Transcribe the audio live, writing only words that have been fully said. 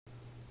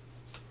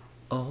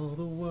All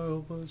the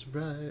world was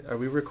right. Are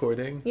we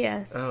recording?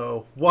 Yes.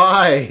 Oh,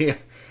 why?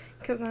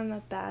 Because I'm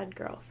a bad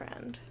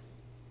girlfriend.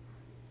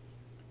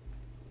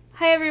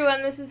 Hi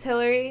everyone, this is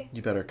Hilary.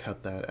 You better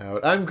cut that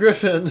out. I'm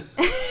Griffin.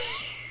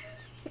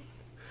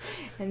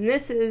 And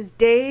this is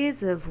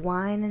Days of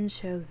Wine and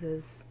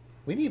Choses.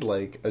 We need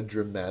like a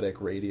dramatic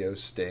radio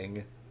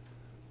sting.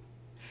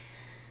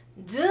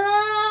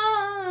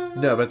 No,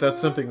 but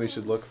that's something we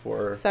should look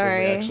for when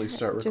we actually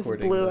start recording. Just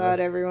blew out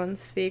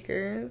everyone's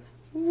speakers.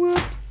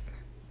 Whoops.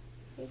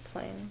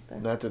 Playing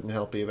that didn't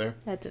help either.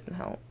 That didn't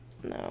help.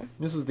 No.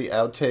 This is the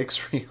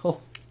outtakes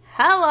reel.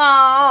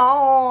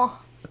 Hello.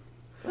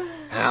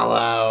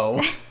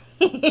 Hello.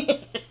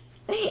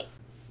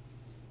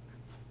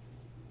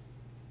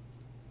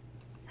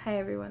 Hi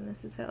everyone,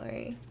 this is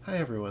Hilary. Hi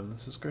everyone,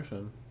 this is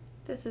Griffin.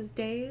 This is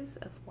Days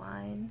of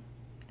Wine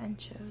and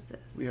Choses.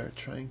 We are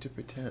trying to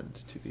pretend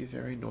to be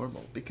very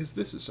normal because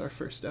this is our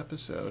first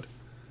episode.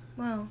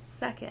 Well,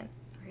 second,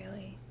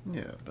 really.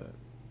 Yeah, but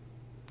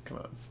come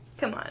on.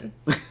 Come on.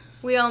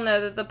 We all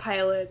know that the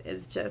pilot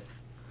is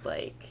just,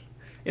 like...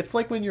 It's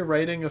like when you're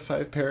writing a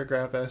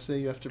 5-paragraph essay,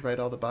 you have to write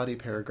all the body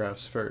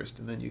paragraphs first,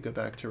 and then you go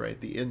back to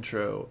write the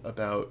intro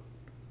about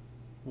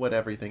what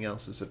everything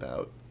else is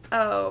about.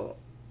 Oh,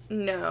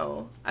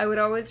 no. I would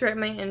always write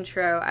my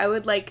intro. I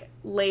would, like,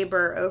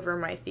 labor over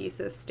my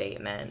thesis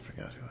statement. I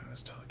forgot who I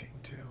was talking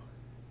to.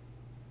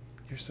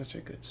 You're such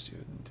a good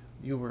student.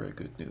 You were a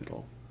good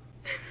noodle.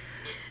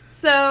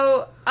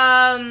 So,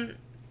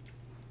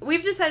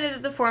 we've decided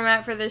that the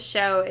format for this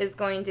show is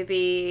going to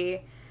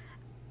be,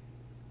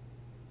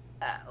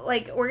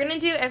 we're going to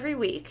do every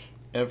week.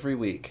 Every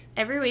week.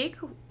 Every week,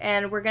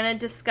 and we're going to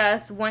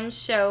discuss one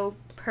show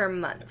per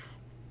month.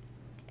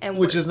 And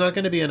which is not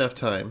going to be enough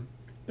time.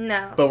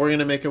 No. But we're going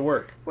to make it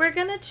work. We're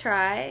going to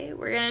try.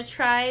 We're going to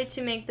try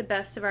to make the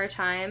best of our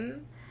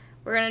time.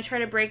 We're going to try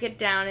to break it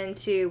down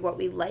into what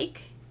we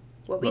like,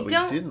 what we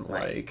didn't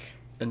like,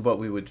 and what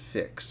we would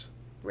fix.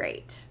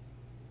 Right.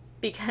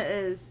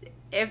 Because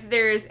if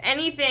there's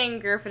anything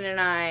Griffin and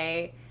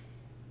I,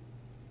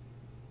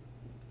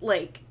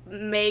 love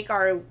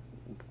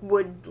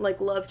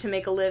to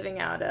make a living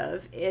out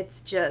of,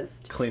 it's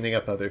just... cleaning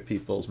up other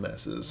people's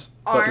messes.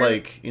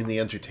 But, in the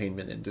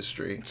entertainment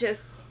industry.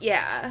 Just,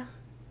 yeah.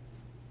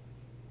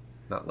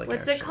 Not like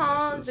what's it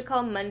called? Messes. Is it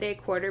called Monday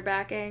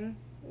quarterbacking?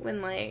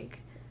 When,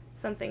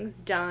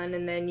 something's done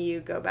and then you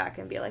go back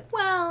and be like,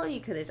 well,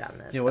 you could have done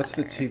this. Yeah, what's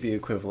better. the TV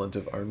equivalent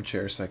of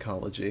armchair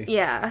psychology?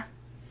 Yeah.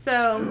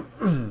 So,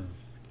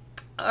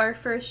 our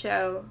first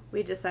show,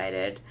 we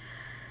decided,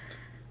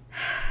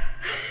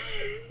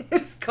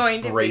 is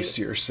going to brace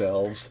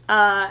yourselves.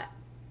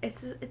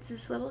 It's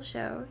this little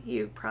show.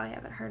 You probably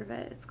haven't heard of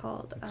it. It's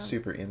called... It's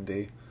super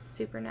indie.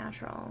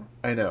 Supernatural.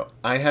 I know.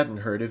 I hadn't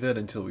heard of it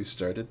until we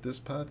started this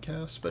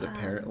podcast, but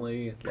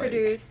apparently...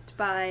 produced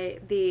by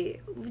the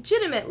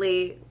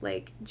legitimately,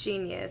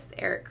 genius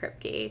Eric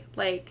Kripke.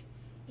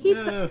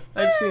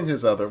 I've seen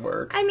his other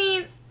work. I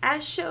mean...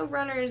 as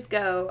showrunners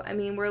go,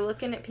 we're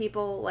looking at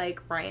people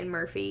like Ryan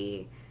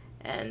Murphy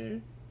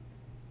and,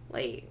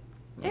 Eric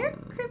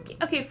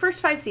Kripke. Okay, first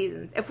 5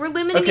 seasons. If we're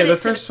limiting it to the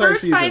first 5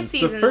 seasons...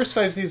 The first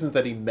 5 seasons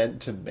that he meant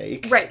to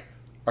make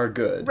are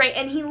good. Right,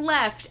 and he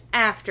left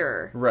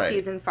after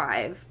season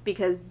 5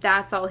 because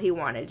that's all he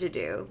wanted to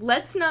do.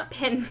 Let's not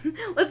pin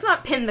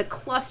the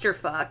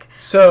clusterfuck.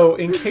 So,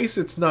 in case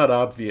it's not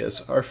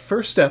obvious, our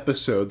first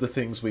episode, The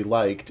Things We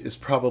Liked, is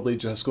probably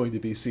just going to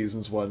be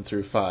seasons 1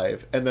 through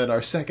 5. And then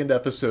our second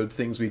episode,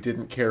 Things We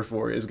Didn't Care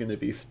For, is going to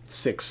be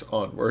 6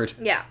 onward.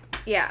 Yeah.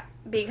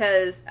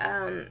 Because,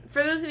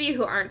 for those of you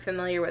who aren't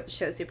familiar with the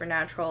show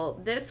Supernatural,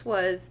 this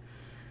was,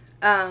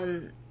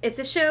 it's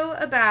a show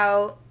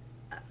about,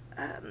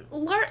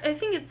 I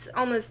think it's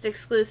almost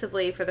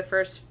exclusively for the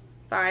first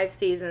 5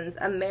 seasons,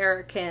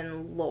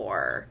 American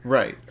lore.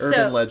 Right.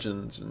 Urban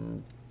legends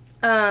and...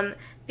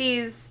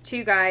 these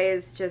 2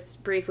 guys,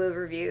 just brief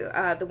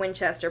overview, the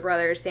Winchester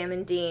brothers, Sam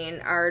and Dean,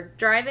 are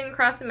driving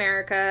across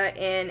America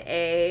in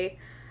a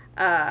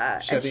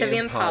Chevy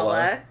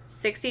Impala.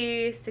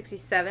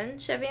 67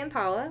 Chevy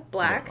Impala,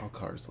 black. Yeah, all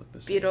cars look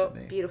the same to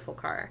me. Beautiful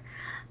car.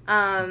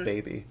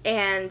 Baby.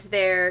 And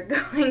they're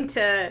going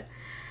to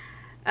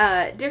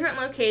different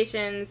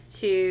locations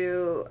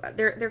to...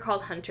 They're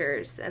called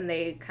hunters, and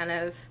they kind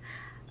of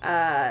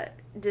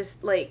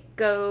just,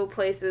 go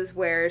places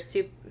where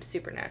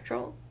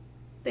supernatural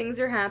things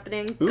are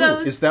happening. Ooh,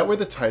 Ghosts. Is that where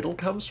the title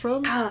comes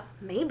from?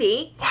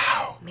 Maybe.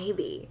 Wow.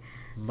 Maybe.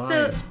 Mind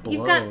so blown.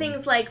 You've got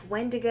things like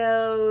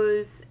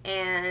Wendigos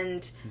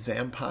and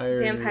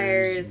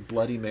vampires.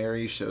 Bloody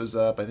Mary shows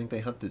up. I think they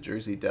hunt the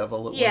Jersey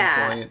Devil at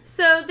one point.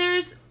 So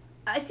there's,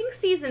 I think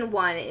season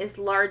 1 is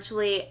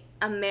largely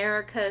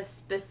America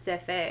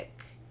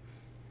specific.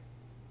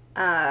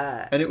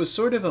 And it was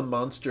sort of a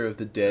Monster of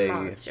the Day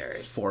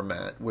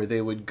format where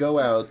they would go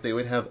out, they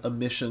would have a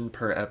mission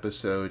per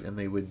episode, and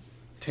they would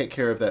take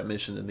care of that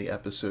mission and the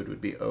episode would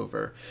be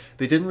over.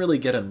 They didn't really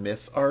get a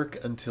myth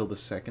arc until the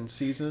second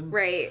season.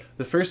 Right.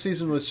 The first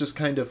season was just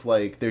kind of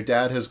like their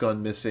dad has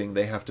gone missing,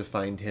 they have to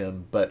find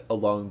him, but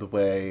along the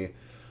way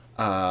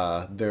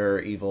There are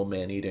evil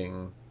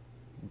man-eating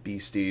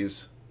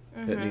beasties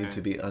that need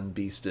to be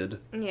unbeasted.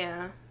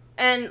 Yeah.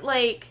 And,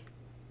 like,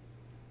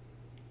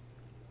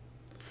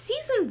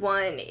 season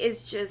 1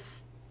 is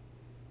just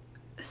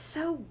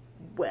so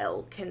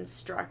well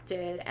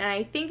constructed, and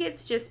I think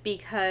it's just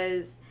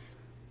because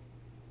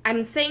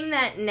I'm saying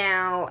that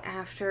now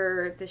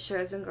after the show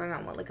has been going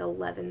on,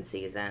 11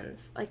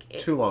 seasons.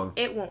 Too long.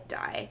 It won't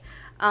die.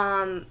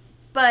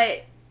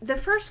 But the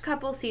first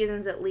couple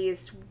seasons, at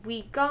least,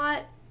 we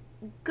got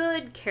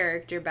good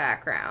character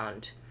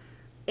background,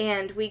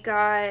 and we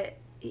got,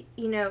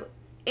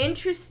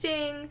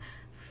 interesting,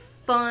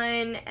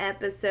 fun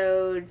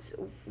episodes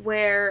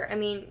where,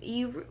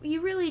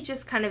 you really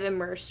just kind of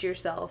immersed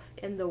yourself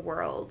in the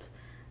world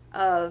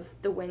of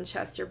the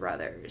Winchester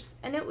brothers.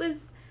 And it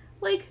was,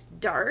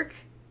 dark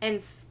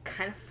and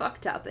kind of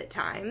fucked up at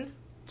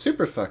times.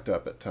 Super fucked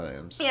up at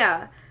times.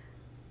 Yeah.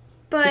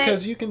 But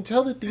because you can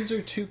tell that these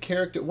are two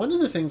characters. One of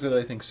the things that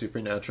I think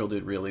Supernatural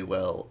did really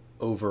well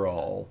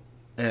overall,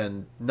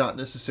 and not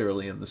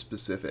necessarily in the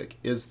specific,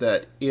 is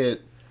that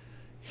it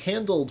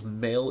handled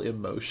male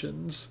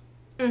emotions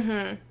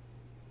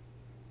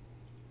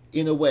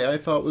in a way I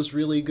thought was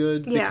really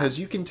good. Yeah. Because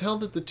you can tell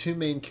that the two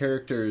main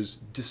characters,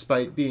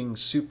 despite being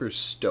super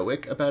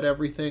stoic about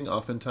everything,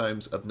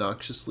 oftentimes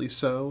obnoxiously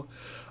so,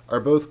 are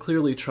both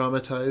clearly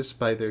traumatized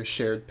by their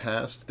shared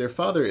past. Their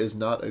father is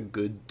not a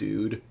good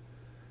dude.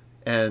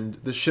 And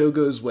the show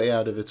goes way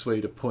out of its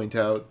way to point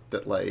out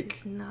that,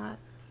 He's not.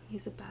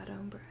 He's a bad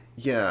hombre.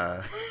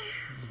 Yeah.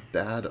 He's a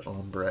bad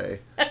hombre.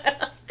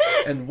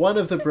 And one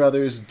of the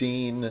brothers,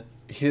 Dean,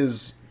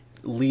 his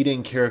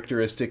leading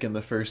characteristic in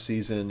the first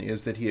season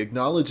is that he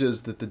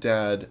acknowledges that the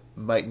dad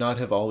might not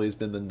have always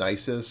been the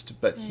nicest,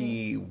 but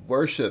he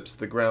worships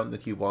the ground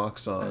that he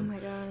walks on. Oh my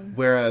God.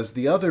 Whereas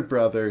the other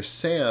brother,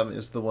 Sam,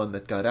 is the one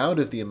that got out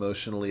of the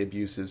emotionally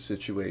abusive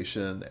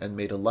situation and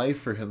made a life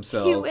for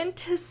himself. He went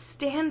to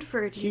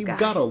Stanford, you guys. He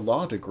got a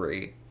law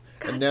degree.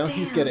 God and now damn.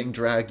 he's getting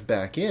dragged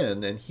back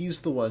in, and he's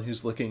the one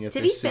who's looking at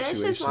their situation. Did he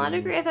finish his law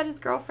degree? I thought his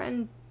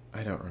girlfriend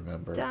I don't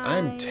remember. died.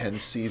 I'm 10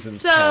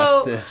 seasons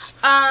past this.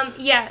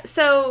 Yeah,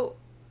 so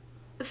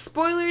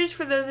spoilers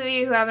for those of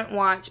you who haven't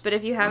watched, but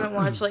if you haven't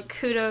watched,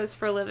 kudos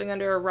for living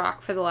under a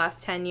rock for the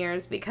last 10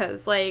 years,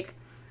 because,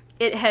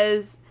 it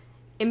has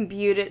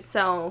imbued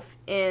itself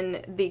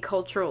in the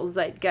cultural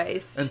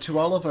zeitgeist. And to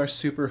all of our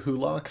Super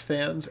Hulock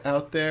fans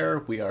out there,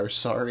 we are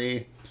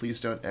sorry. Please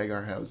don't egg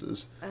our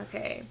houses.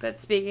 Okay, but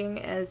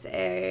speaking as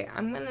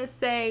I'm gonna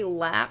say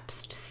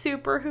lapsed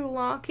Super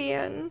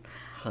Hulockian.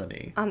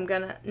 Honey.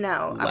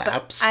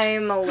 Lapsed?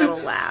 I'm a little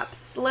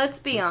lapsed. Let's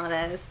be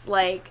honest.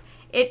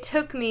 It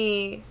took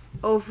me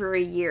over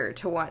a year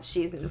to watch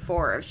season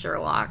 4 of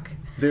Sherlock.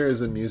 There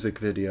is a music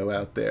video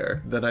out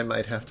there that I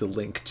might have to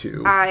link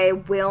to. I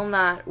will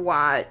not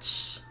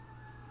watch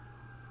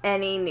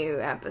any new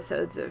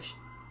episodes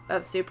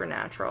of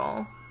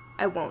Supernatural.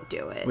 I won't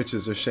do it. Which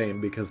is a shame,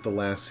 because the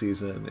last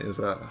season is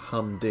a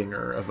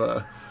humdinger of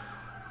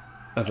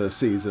a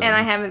season. And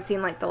I haven't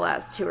seen, the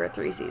last 2 or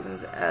 3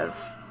 seasons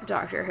of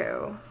Doctor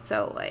Who.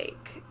 So,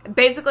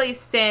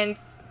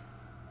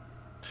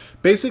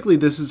 basically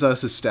this is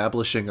us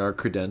establishing our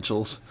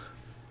credentials.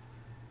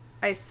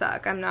 I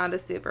suck. I'm not a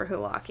Super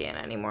Hulockian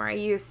anymore. I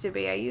used to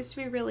be. I used to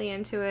be really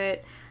into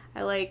it.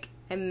 I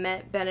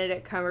met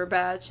Benedict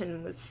Cumberbatch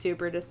and was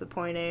super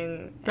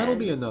disappointing. That'll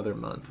be another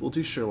month. We'll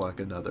do Sherlock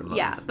another month.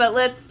 Yeah, but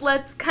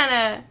let's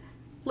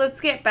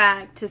get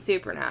back to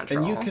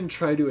Supernatural. And you can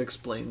try to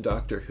explain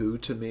Doctor Who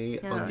to me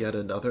on yet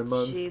another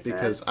month,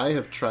 because I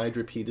have tried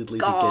repeatedly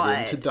to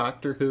get into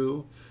Doctor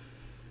Who.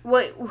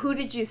 Who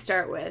did you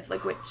start with?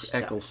 Which?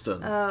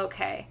 Eccleston. Oh,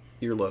 okay.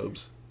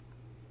 Earlobes.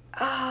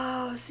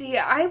 Oh, see,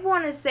 I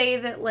want to say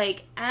that,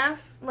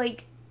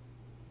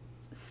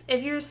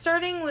 if you're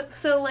starting with...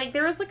 So,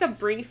 there was, a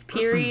brief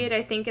period,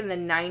 I think, in the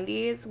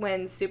 90s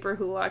when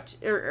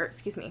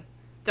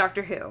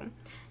Doctor Who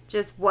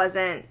just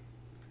wasn't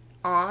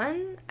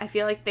on. I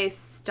feel like they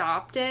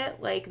stopped it,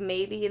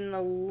 maybe in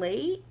the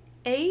late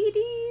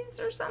 80s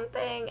or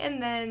something,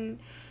 and then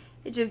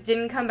it just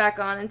didn't come back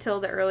on until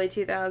the early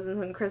 2000s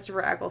when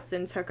Christopher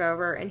Eccleston took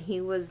over, and he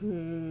was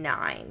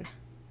 9.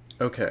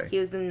 Okay. He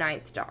was the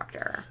 9th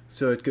Doctor.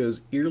 So it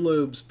goes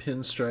earlobes,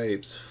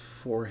 pinstripes,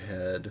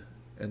 forehead,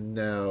 and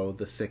now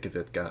the thick of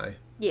it guy.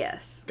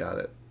 Yes. Got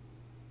it.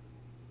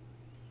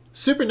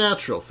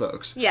 Supernatural,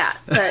 folks. Yeah,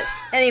 but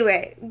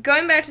anyway,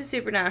 going back to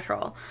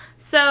Supernatural.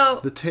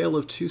 So... The tale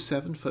of 2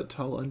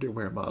 7-foot-tall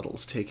underwear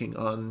models taking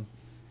on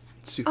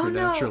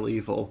supernatural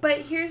evil. But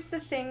here's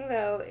the thing,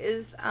 though,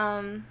 is,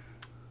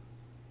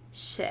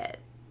 shit.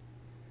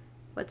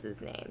 What's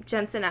his name?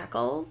 Jensen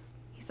Ackles.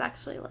 He's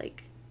actually,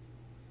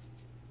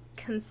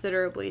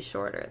 considerably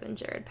shorter than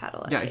Jared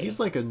Padalecki. Yeah, he's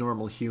a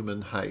normal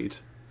human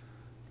height,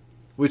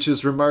 which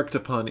is remarked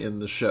upon in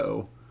the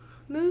show.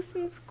 Moose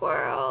and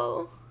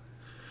squirrel.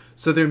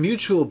 So their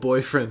mutual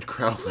boyfriend,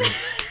 Crowley.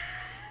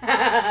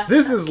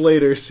 This is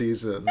later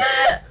seasons.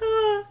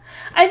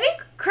 I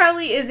think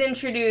Crowley is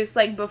introduced,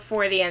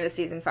 before the end of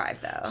season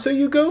 5, though. So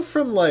you go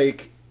from,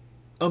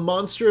 a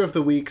Monster of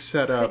the Week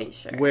setup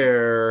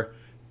where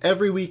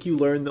every week you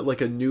learn that,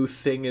 like, a new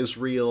thing is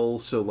real.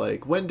 So,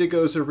 like,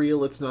 Wendigos are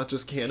real, it's not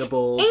just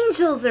cannibals.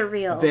 Angels are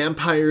real.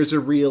 Vampires are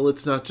real,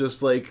 it's not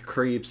just, like,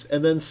 creeps.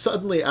 And then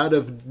suddenly, out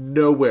of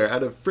nowhere,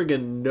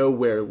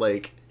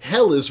 like,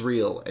 hell is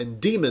real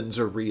and demons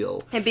are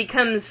real. It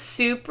becomes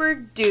super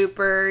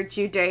duper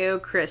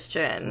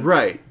Judeo-Christian.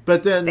 Right.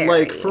 But then,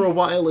 like, for a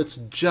while it's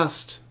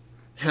just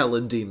hell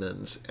and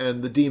demons.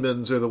 And the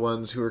demons are the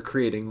ones who are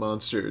creating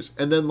monsters.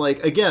 And then,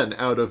 like, again,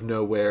 out of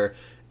nowhere,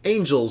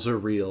 angels are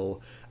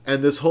real.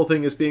 And this whole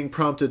thing is being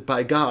prompted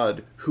by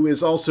God, who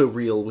is also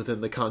real within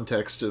the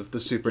context of the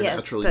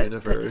supernatural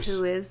universe. But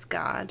who is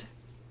God?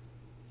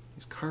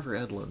 He's Carver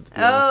Edlund.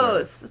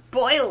 Oh,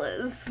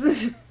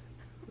 spoilers.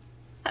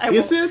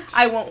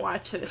 I won't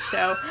watch this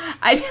show.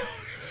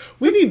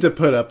 We need to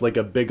put up, like,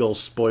 a big ol'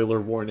 spoiler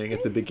warning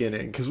at the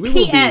beginning, because we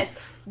will be...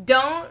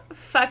 Don't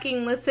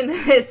fucking listen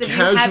to this if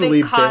casually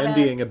you haven't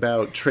bandying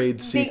about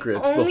trade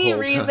secrets the whole time. The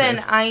only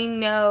reason I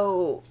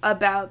know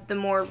about the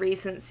more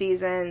recent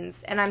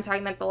seasons, and I'm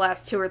talking about the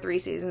last 2 or 3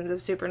 seasons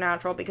of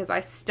Supernatural because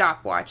I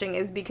stopped watching,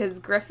 is because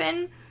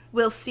Griffin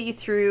will see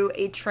through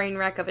a train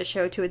wreck of a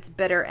show to its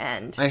bitter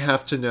end. I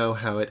have to know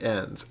how it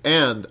ends.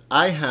 And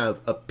I have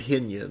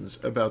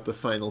opinions about the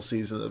final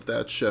season of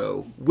that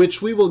show,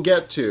 which we will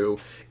get to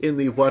in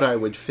the What I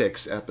Would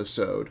Fix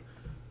episode.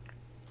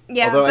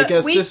 Yeah, although I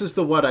guess this is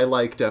the What I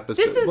Liked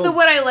episode. This is the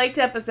What I Liked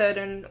episode,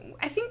 and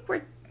I think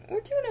we're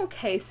doing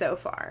okay so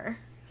far.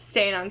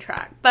 Staying on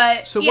track.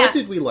 But so what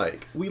did we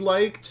like? We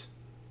liked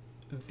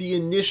the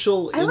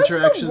initial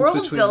interactions between the brothers. I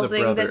like the world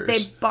building that they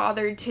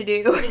bothered to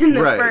do in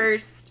the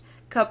first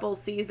couple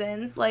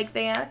seasons. Like,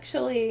 they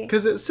actually...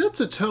 Because it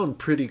sets a tone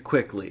pretty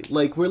quickly.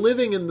 Like, we're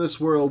living in this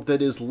world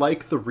that is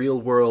like the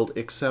real world,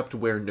 except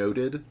where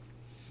noted.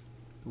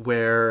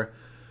 Where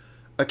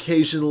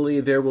occasionally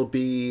there will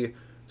be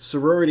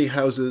sorority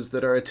houses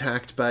that are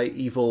attacked by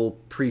evil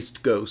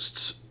priest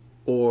ghosts,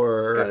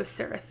 or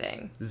ghosts are a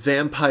thing.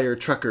 Vampire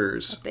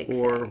truckers,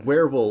 or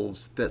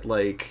werewolves that,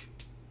 like...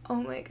 Oh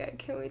my god,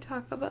 can we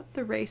talk about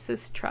the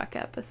racist truck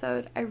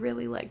episode? I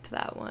really liked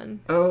that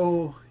one.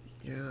 Oh,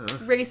 yeah.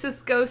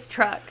 Racist ghost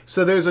truck.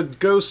 So there's a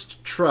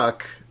ghost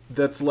truck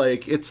that's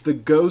like, it's the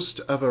ghost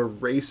of a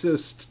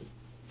racist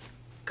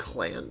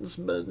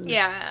Klansman.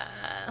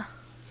 Yeah.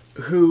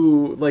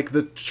 Who, like,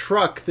 the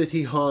truck that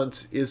he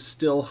haunts is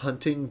still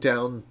hunting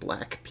down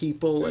black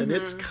people, and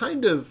it's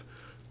kind of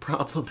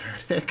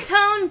problematic.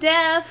 Tone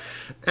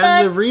deaf.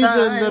 And the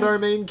reason that our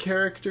main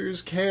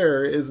characters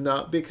care is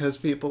not because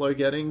people are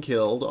getting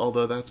killed,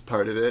 although that's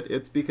part of it.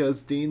 It's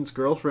because Dean's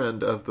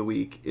girlfriend of the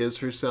week is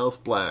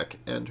herself black,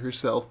 and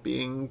herself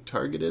being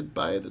targeted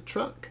by the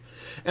truck.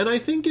 And I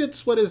think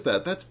it's, what is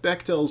that? That's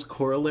Bechdel's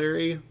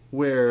corollary,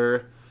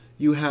 where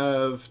you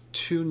have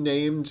 2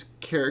 named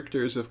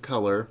characters of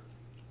color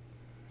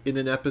in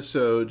an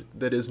episode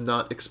that is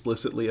not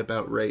explicitly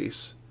about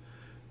race.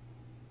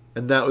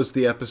 And that was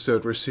the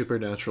episode where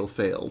Supernatural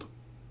failed.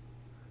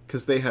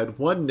 Because they had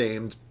one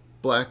named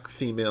black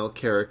female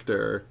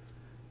character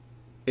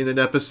in an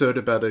episode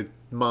about a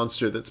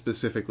monster that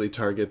specifically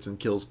targets and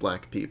kills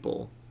black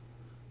people.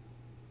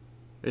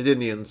 It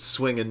didn't even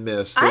swing and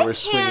miss. They were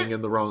swinging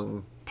in the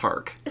wrong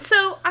park.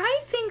 So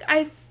I think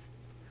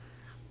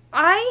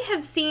I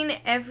have seen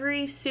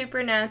every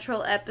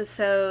Supernatural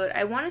episode,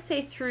 I want to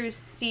say through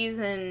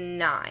season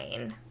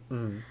 9.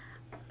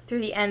 Through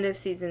the end of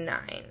season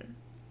 9.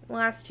 The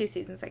last 2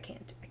 seasons I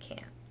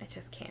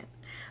just can't.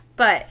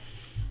 But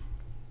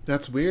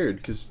that's weird,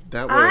 because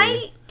that way...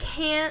 I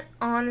can't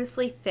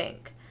honestly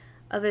think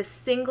of a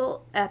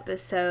single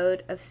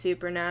episode of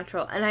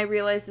Supernatural, and I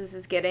realize this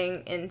is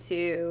getting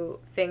into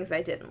things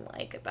I didn't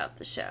like about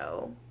the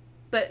show,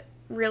 but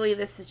really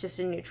this is just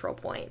a neutral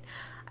point.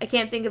 I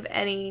can't think of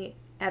any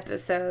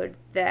episode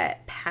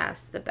that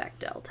passed the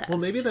Bechdel test. Well,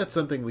 maybe that's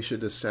something we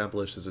should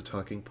establish as a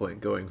talking point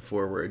going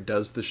forward.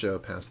 Does the show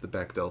pass the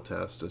Bechdel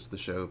test? Does the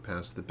show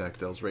pass the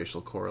Bechdel's racial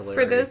corollary?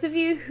 For those of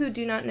you who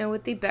do not know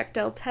what the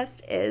Bechdel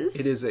test is...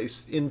 It is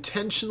a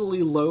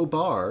intentionally low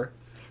bar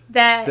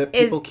that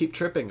people keep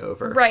tripping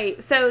over.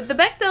 Right. So the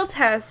Bechdel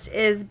test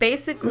is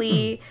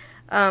basically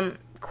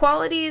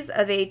qualities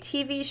of a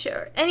TV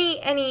show,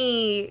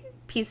 any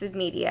piece of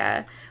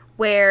media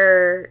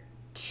where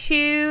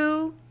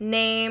 2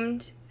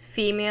 named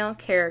female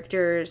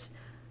characters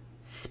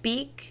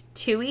speak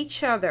to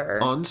each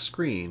other on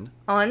screen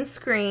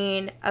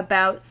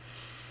about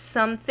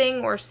something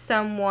or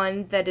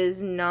someone that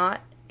is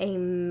not a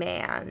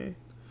man.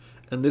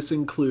 And this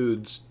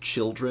includes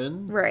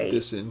children. Right.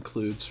 This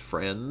includes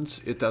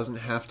friends. It doesn't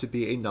have to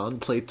be a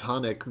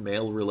non-platonic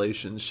male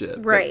relationship.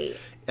 Right.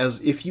 But as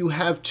if you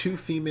have 2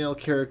 female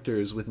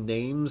characters with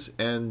names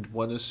and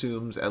one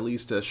assumes at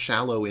least a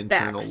shallow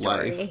internal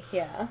life.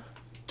 Yeah.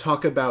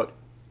 Talk about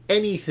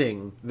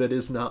anything that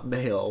is not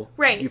male,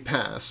 right. You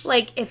pass.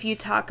 Like, if you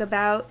talk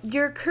about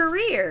your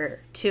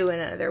career to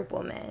another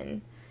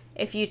woman,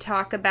 if you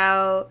talk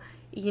about,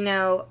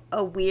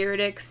 a weird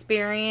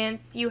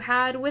experience you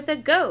had with a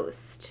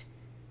ghost.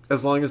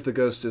 As long as the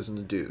ghost isn't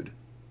a dude.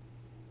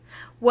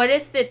 What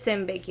if it's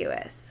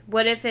ambiguous?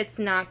 What if it's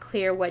not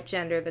clear what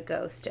gender the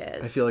ghost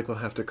is? I feel like we'll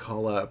have to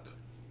call up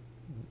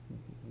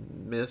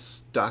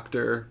Miss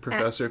Dr.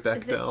 Professor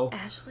Bechdel. Is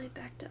it Ashley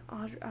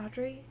Bechdel?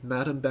 Audrey?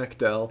 Madam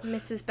Bechdel.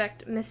 Miss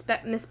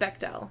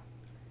Bechdel.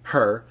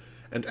 Her,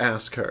 and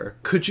ask her,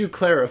 could you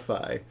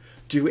clarify,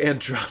 do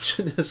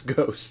androgynous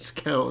ghosts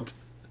count?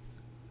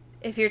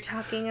 If you're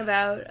talking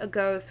about a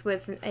ghost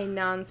with a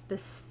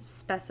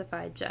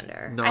non-specified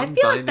gender.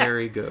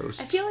 Non-binary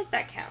ghosts. I feel like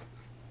that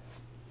counts.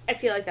 I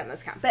feel like that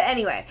must count. But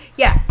anyway,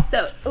 yeah.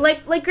 So,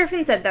 like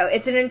Griffin said, though,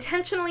 it's an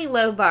intentionally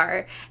low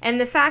bar.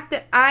 And the fact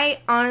that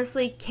I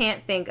honestly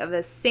can't think of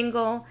a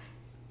single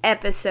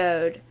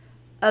episode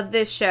of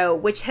this show,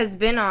 which has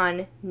been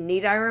on,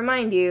 need I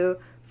remind you,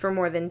 for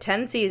more than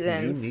 10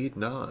 seasons. You need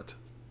not,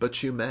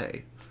 but you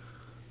may.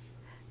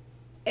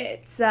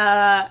 It's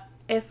a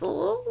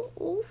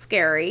little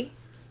scary.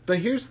 But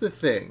here's the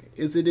thing,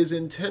 is it is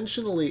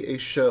intentionally a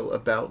show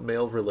about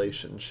male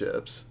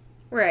relationships.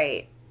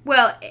 Right.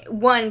 Well,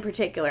 one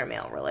particular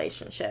male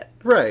relationship.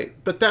 Right,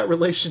 but that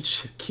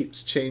relationship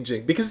keeps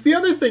changing. Because the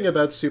other thing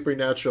about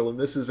Supernatural, and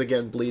this is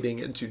again bleeding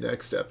into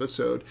next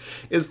episode,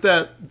 is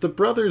that the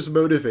brothers'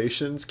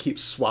 motivations keep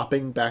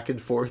swapping back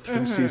and forth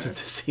from season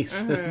to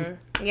season.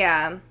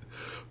 Yeah.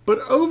 But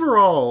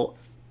overall,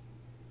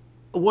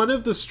 one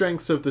of the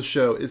strengths of the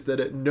show is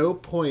that at no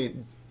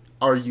point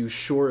are you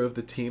sure of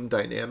the team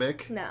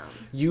dynamic. No.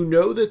 You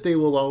know that they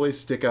will always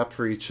stick up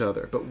for each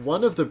other, but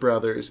one of the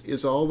brothers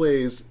is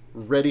always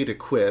ready to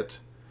quit,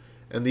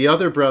 and the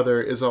other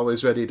brother is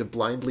always ready to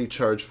blindly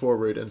charge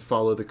forward and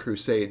follow the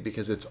crusade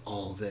because it's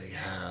all they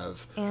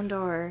have. And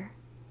or,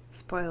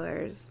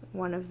 spoilers,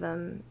 one of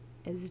them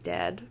is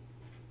dead.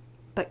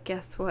 But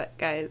guess what,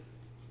 guys?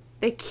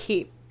 They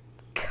keep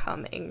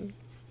coming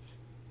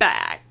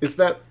back. Is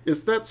that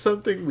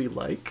something we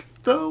like,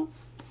 though?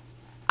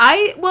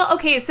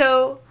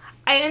 So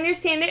I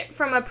understand it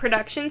from a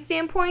production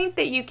standpoint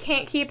that you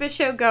can't keep a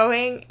show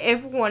going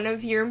if one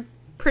of your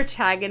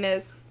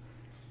protagonists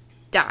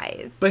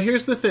dies. But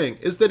here's the thing,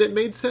 is that it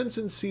made sense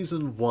in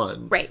season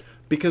 1. Right.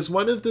 Because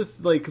one of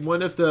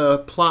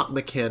the plot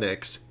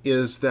mechanics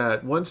is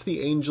that once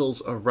the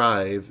angels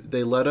arrive,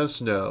 they let us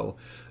know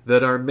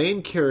that our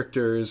main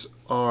characters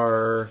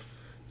are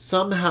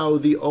somehow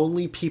the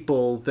only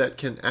people that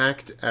can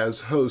act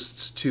as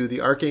hosts to the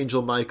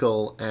Archangel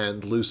Michael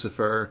and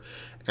Lucifer,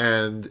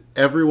 and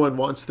everyone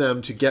wants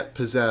them to get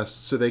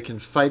possessed so they can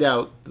fight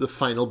out the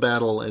final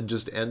battle and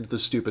just end the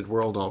stupid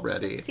world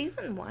already. That's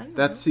season 1?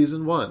 That's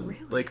season 1. Really?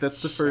 Like, that's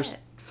the first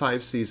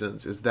 5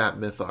 seasons, is that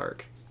myth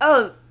arc.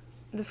 Oh,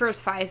 the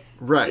first 5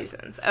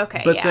 seasons.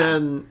 Okay, But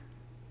then,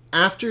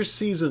 after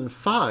season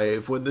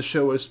 5, when the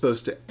show was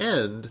supposed to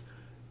end,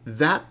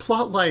 that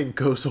plotline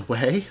goes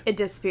away. It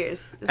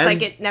disappears. It's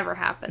like it never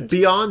happened.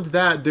 Beyond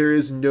that, there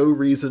is no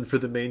reason for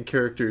the main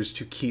characters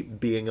to keep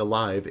being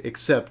alive,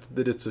 except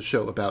that it's a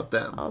show about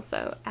them.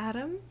 Also,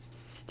 Adam,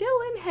 still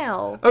in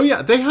hell. Oh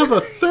yeah, they have a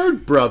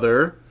third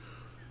brother.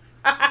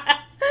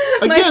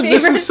 Again,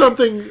 this is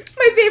something...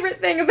 My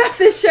favorite thing about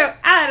this show,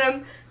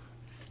 Adam,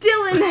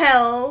 still in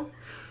hell.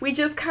 We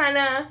just kind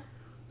of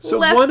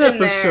left one him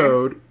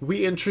episode, there.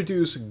 We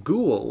introduce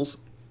ghouls,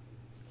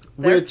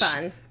 They're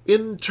fun.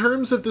 In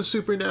terms of the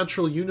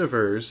supernatural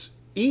universe,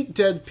 eat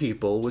dead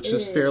people, which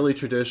is fairly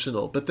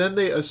traditional, but then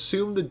they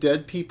assume the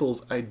dead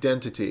people's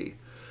identity.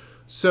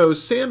 So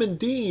Sam and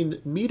Dean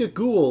meet a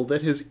ghoul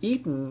that has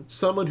eaten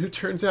someone who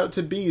turns out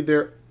to be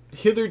their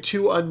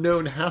hitherto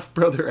unknown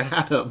half-brother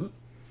Adam.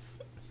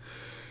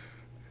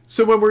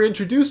 So when we're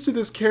introduced to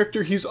this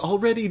character, he's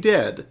already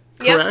dead,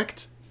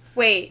 correct? Yep.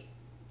 Wait.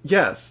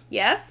 Yes.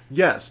 Yes?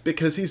 Yes,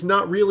 because he's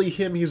not really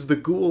him, he's the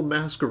ghoul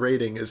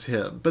masquerading as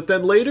him. But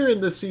then later in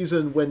the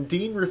season, when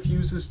Dean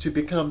refuses to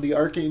become the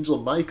Archangel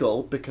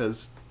Michael,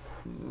 because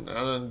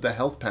the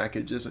health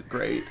package isn't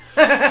great,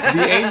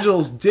 the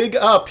angels dig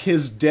up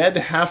his dead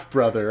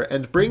half-brother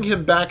and bring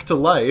him back to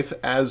life,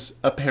 as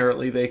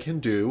apparently they can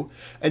do,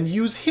 and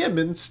use him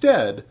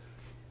instead.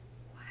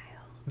 Wow.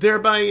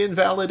 Thereby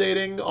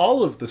invalidating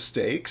all of the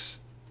stakes.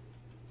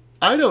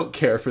 I don't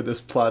care for this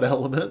plot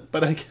element,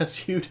 but I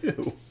guess you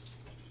do.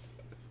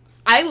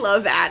 I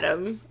love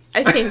Adam.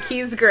 I think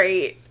he's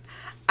great.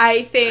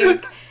 I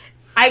think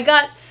I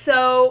got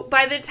so...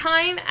 By the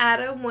time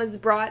Adam was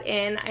brought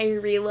in, I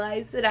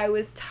realized that I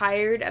was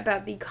tired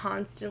about the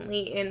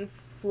constantly in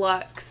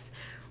flux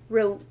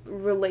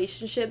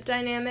relationship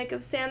dynamic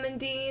of Sam and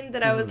Dean,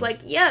 that I was like,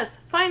 yes,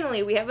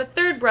 finally, we have a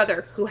third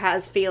brother who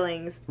has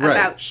feelings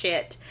about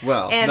shit.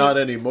 Well, not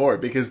anymore,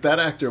 because that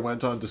actor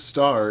went on to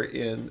star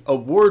in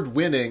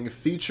award-winning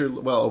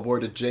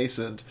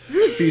award-adjacent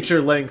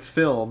feature-length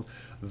film,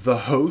 The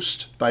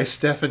Host by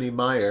Stephanie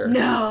Meyer.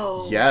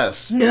 No.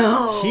 Yes.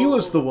 No. He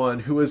was the one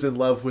who was in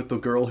love with the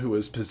girl who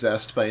was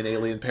possessed by an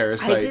alien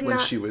parasite when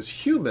she was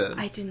human.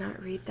 I did not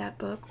read that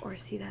book or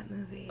see that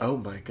movie. Oh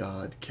my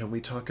god. Can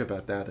we talk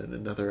about that in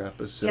another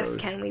episode? Yes,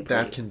 can we please?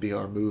 That can be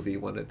our movie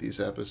one of these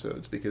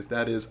episodes, because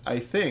that is, I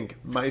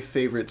think, my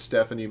favorite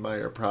Stephanie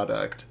Meyer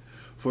product,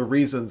 for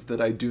reasons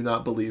that I do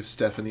not believe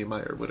Stephanie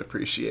Meyer would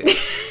appreciate.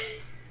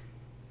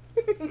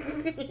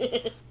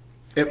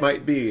 It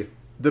might be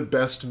the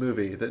best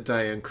movie that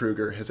Diane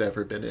Kruger has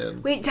ever been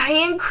in. Wait,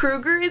 Diane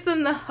Kruger is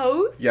in The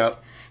Host? Yep.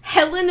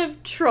 Helen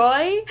of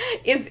Troy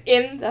is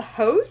in The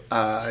Host?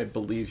 I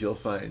believe you'll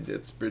find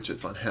it's Bridget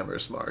von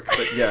Hammersmark.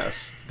 But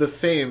yes, the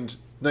famed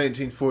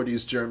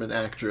 1940s German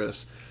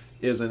actress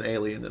is an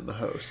alien in The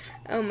Host.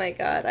 Oh my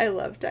god, I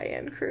love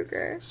Diane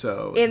Kruger.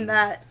 So, in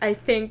that, I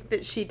think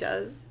that she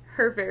does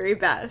her very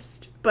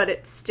best, but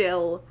it's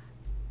still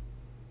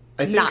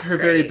I think her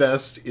very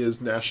best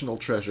is National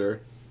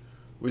Treasure,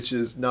 which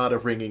is not a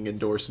ringing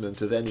endorsement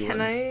of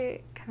anyone's.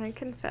 Can I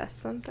confess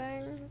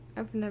something?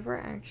 I've never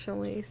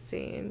actually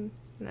seen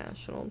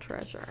National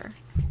Treasure.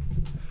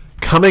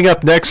 Coming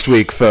up next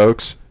week,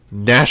 folks,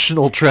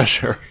 National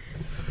Treasure.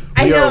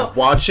 We are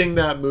watching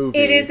that movie.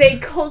 It is a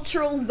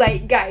cultural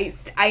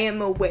zeitgeist, I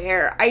am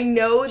aware. I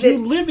know that...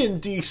 You live in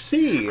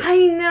D.C. I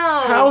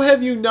know. How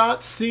have you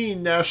not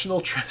seen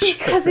National Treasure?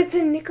 Because it's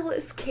a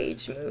Nicolas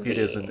Cage movie. It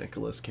is a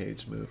Nicolas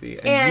Cage movie,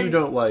 and you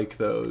don't like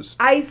those.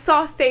 I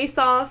saw Face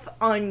Off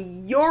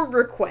on your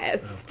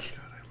request.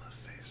 Oh my god, I love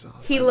Face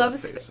Off. He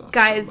loves Face Off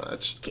guys. So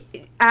much.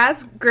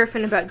 Ask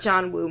Griffin about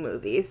John Woo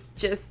movies.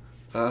 Just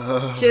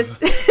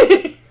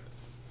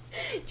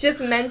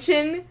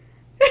mention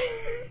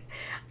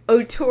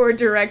auteur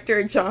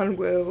director John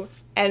Woo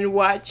and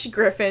watch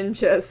Griffin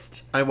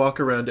just... I walk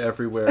around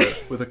everywhere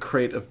with a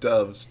crate of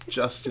Doves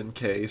just in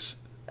case.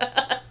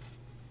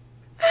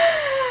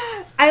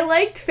 I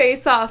liked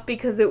Face Off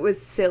because it was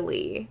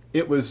silly.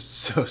 It was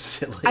so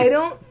silly. I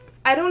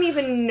don't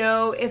even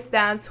know if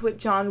that's what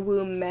John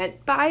Woo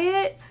meant by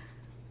it,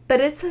 but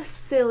it's a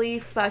silly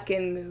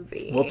fucking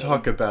movie. We'll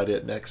talk about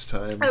it next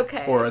time.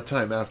 Okay. Or a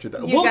time after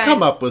that. We'll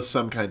come up with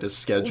some kind of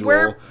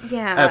schedule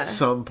at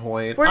some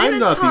point. I'm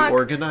not the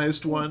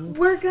organized one.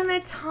 We're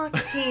gonna talk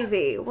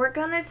TV. We're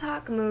gonna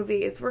talk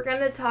movies. We're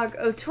gonna talk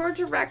auteur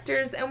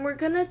directors, and we're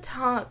gonna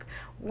talk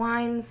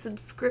wine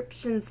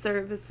subscription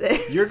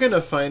services. You're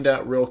gonna find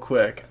out real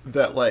quick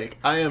that, like,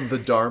 I am the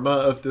Dharma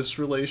of this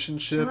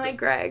relationship. Hi,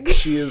 Greg.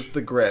 She is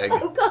the Greg.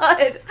 Oh, God.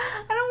 I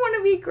don't want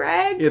to be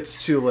Greg.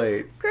 It's too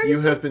late.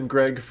 You have been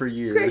Greg for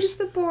years. Greg's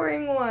the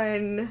boring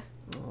one.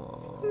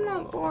 Aww. I'm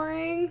not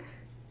boring.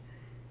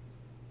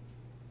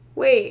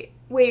 Wait,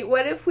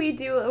 what if we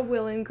do a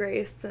Will and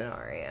Grace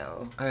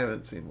scenario? I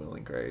haven't seen Will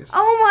and Grace.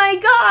 Oh my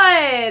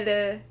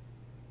god!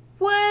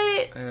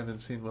 What? I haven't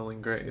seen Will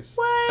and Grace.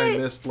 What? I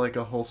missed like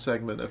a whole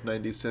segment of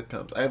 90s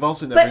sitcoms. I've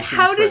also never seen But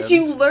how Friends. did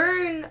you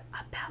learn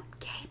about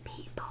gay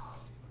people?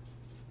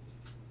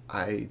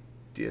 I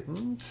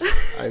didn't.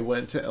 I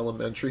went to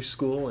elementary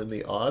school in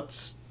the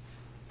aughts.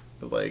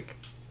 Like,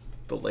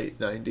 the late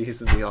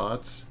 90s and the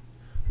aughts.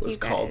 Was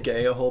called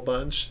gay a whole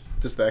bunch.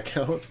 Does that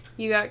count?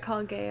 You got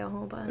called gay a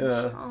whole bunch.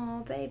 Yeah.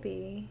 Oh,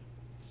 baby.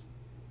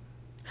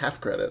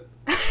 Half credit.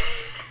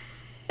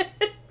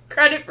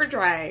 Credit for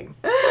trying.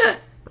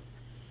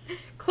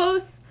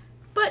 Close,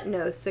 but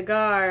no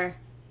cigar.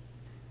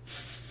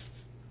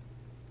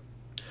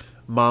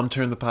 Mom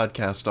turned the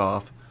podcast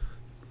off.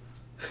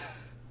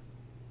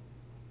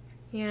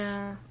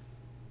 Yeah.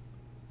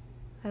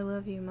 I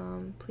love you,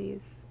 Mom.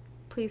 Please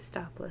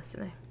stop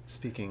listening.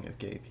 Speaking of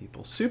gay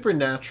people,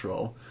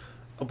 Supernatural,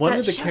 one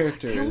of the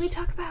characters... Can we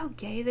talk about how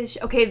gay this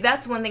show... Okay,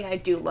 that's one thing I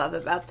do love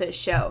about this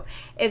show.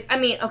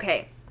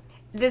 Okay,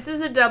 this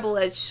is a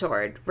double-edged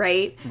sword,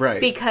 right?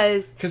 Right.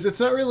 Because it's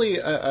not really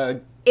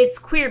it's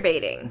queer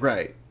baiting.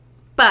 Right.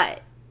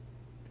 But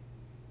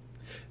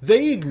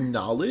they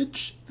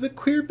acknowledge the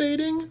queer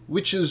baiting,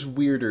 which is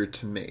weirder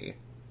to me.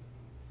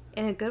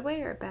 In a good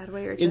way or a bad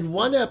way? Or just in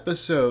one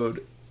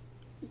episode...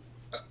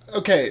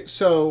 Okay,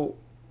 so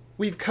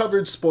we've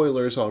covered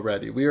spoilers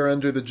already. We are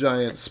under the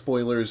giant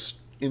spoilers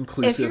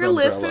inclusive If you're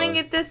umbrella. listening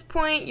at this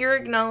point, you're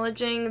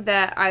acknowledging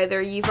that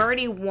either you've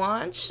already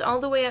watched all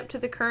the way up to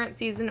the current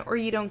season or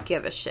you don't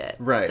give a shit.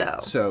 Right.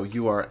 So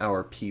you are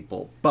our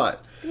people.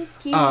 But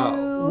thank you.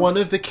 One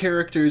of the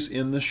characters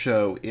in the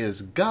show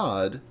is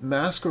God,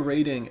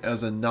 masquerading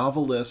as a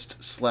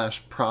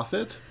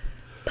novelist/prophet.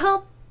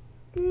 Pope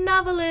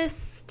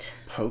novelist.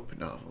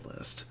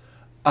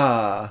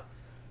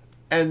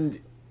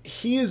 And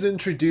he is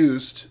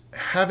introduced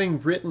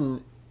having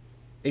written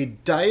a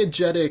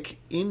diegetic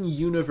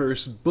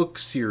in-universe book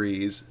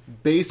series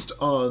based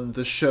on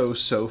the show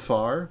so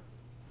far.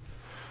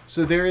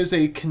 So there is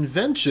a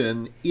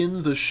convention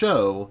in the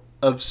show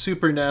of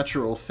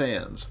Supernatural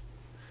fans.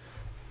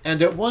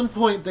 And at one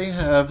point they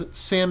have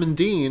Sam and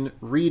Dean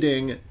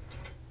reading,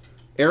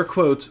 air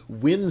quotes,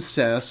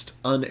 Wincest,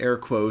 unair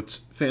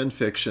quotes,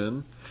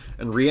 fanfiction,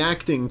 and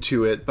reacting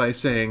to it by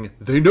saying,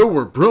 "They know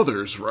we're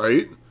brothers,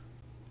 right?"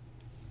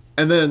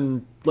 And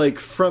then, like,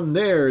 from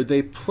there,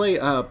 they play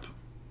up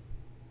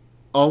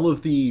all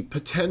of the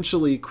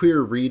potentially queer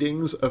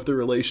readings of the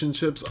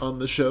relationships on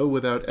the show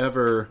without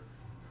ever,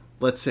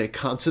 let's say,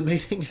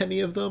 consummating any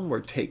of them or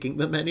taking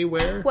them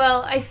anywhere.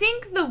 Well, I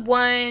think the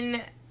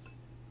one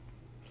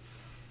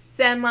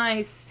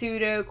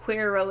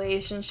semi-pseudo-queer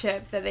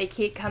relationship that they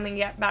keep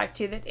coming back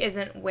to that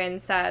isn't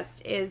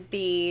Wincest is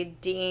the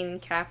Dean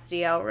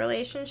Castiel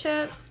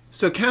relationship.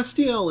 So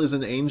Castiel is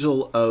an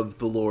angel of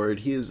the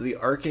Lord. He is the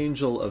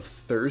archangel of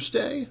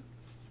Thursday.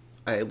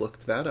 I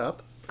looked that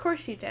up. Of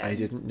course you did. I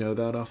didn't know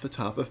that off the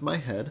top of my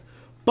head.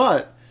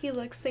 But he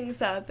looks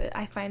things up.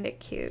 I find it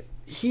cute.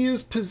 He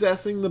is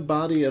possessing the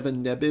body of a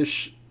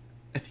nebbish,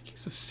 I think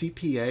he's a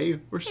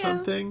CPA or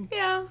something.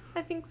 Yeah,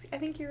 I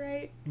think you're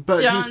right.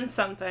 But John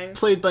something.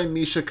 Played by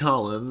Misha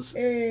Collins.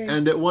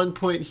 And at one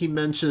point he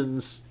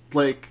mentions,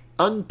 like,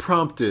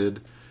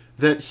 unprompted,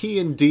 that he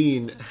and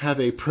Dean have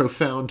a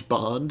profound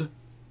bond.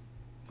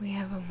 We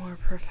have a more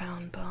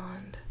profound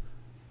bond.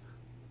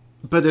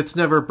 But it's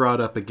never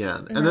brought up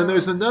again. No. And then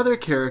there's another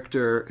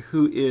character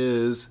who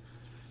is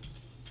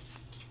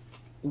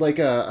like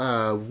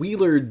a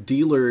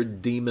wheeler-dealer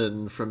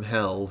demon from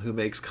hell who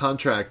makes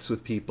contracts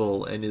with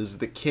people and is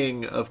the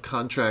king of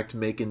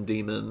contract-making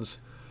demons.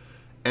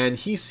 And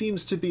he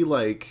seems to be,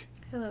 like...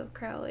 Hello,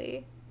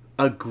 Crowley.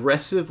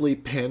 Aggressively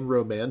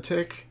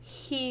pan-romantic.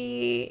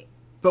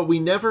 But we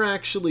never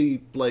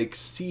actually, like,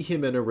 see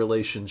him in a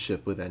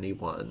relationship with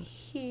anyone.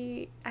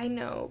 I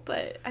know,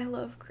 but I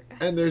love...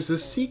 And there's a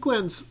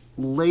sequence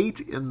late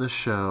in the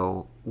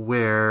show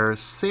where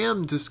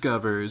Sam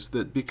discovers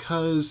that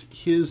because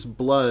his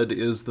blood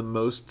is the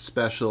most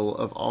special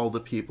of all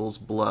the people's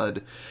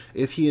blood,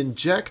 if he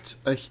injects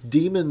a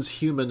demon's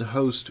human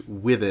host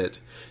with it,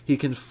 he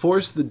can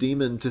force the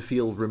demon to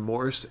feel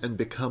remorse and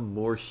become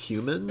more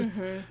human.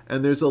 Mm-hmm.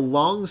 And there's a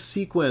long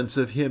sequence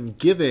of him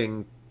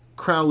giving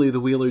Crowley, the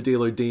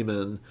wheeler-dealer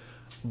demon,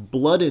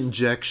 blood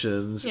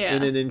injections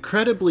in an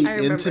incredibly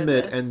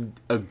intimate and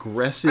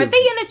aggressive... Are they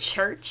in a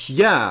church?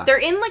 Yeah. They're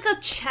in, like, a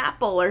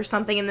chapel or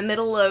something in the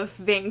middle of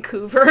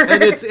Vancouver.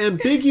 And it's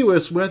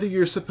ambiguous whether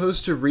you're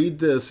supposed to read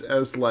this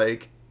as,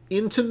 like,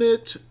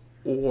 intimate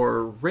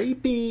or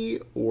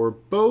rapey or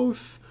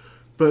both.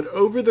 But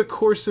over the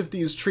course of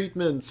these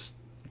treatments,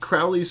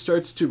 Crowley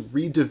starts to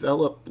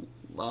redevelop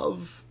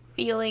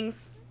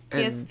feelings.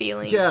 He has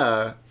feelings.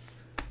 Yeah.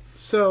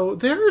 So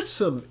there are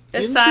some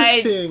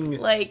interesting...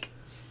 like,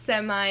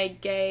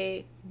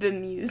 semi-gay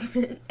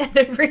bemusement and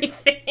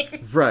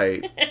everything.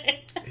 Right.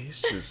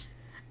 He's just...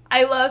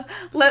 I love...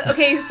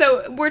 Okay,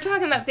 so we're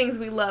talking about things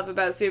we love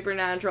about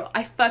Supernatural.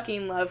 I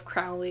fucking love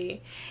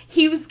Crowley.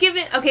 He was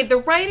given... Okay, the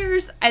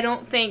writers, I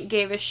don't think,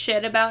 gave a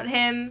shit about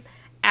him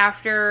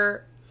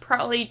after...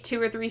 Probably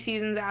 2 or 3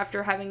 seasons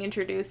after having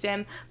introduced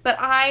him. But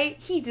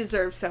he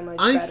deserves so much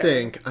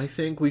better. I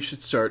think we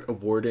should start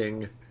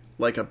awarding...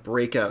 like a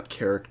breakout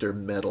character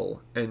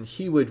medal, and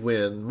he would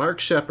win. Mark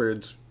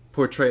Shepard's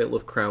portrayal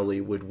of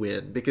Crowley would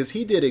win, because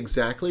he did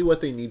exactly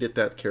what they needed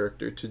that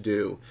character to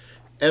do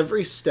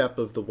every step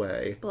of the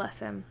way. Bless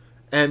him.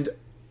 And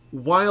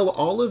while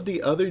all of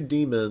the other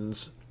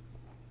demons...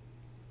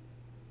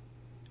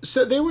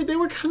 So they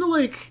were kind of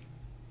like...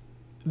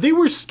 They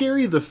were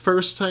scary the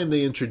first time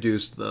they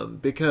introduced them,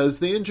 because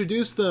they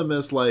introduced them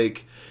as,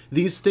 like,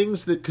 these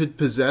things that could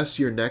possess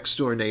your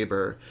next-door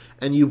neighbor,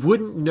 and you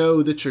wouldn't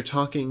know that you're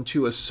talking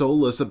to a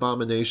soulless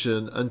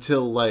abomination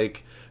until,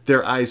 like,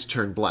 their eyes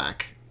turn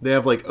black. They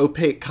have, like,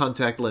 opaque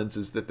contact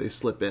lenses that they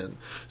slip in.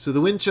 So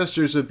the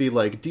Winchesters would be,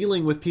 like,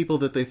 dealing with people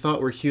that they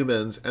thought were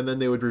humans, and then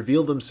they would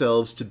reveal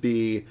themselves to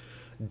be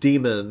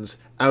demons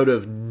out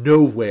of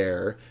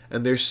nowhere,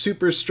 and they're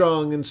super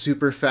strong and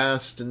super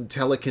fast and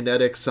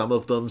telekinetic, some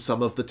of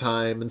the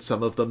time, and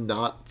some of them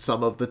not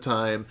some of the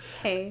time.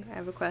 Hey, I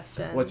have a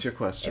question. What's your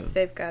question? If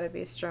they've got to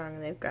be strong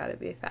and they've got to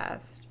be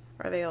fast,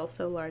 are they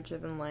also larger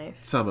than life?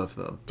 Some of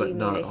them, but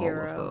not all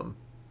of them.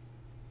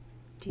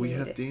 We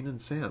have Dean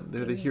and Sam.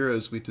 They're the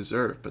heroes we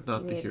deserve, but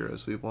not the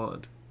heroes we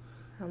want.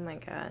 Oh my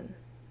god.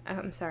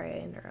 I'm sorry I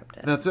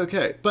interrupted. That's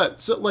okay. But,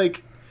 so,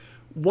 like,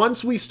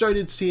 once we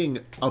started seeing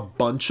a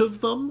bunch of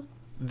them,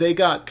 they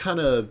got kind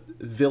of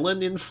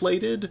villain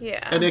inflated.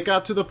 Yeah. And it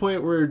got to the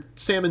point where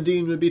Sam and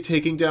Dean would be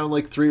taking down,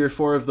 like, 3 or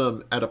 4 of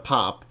them at a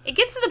pop. It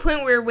gets to the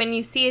point where when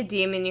you see a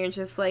demon, you're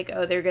just like,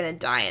 oh, they're gonna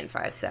die in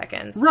 5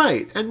 seconds.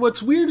 Right. And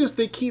what's weird is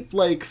they keep,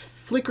 like,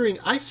 flickering.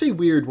 I say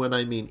weird when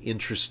I mean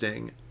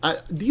interesting.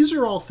 These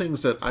are all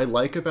things that I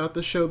like about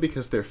the show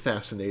because they're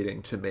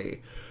fascinating to me.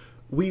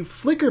 We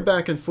flicker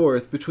back and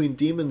forth between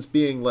demons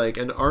being like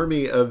an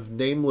army of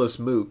nameless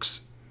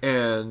mooks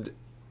and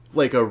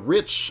like a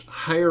rich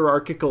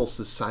hierarchical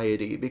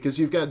society, because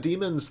you've got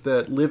demons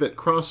that live at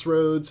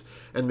crossroads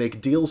and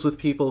make deals with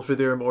people for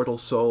their immortal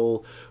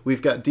soul.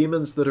 We've got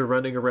demons that are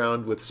running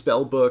around with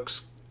spell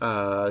books,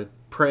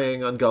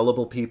 preying on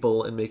gullible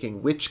people and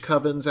making witch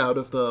covens out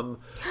of them.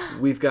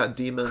 We've got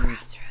demons...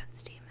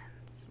 Crossroads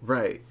demons.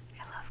 Right.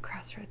 I love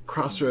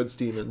Crossroads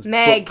demons.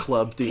 Meg, book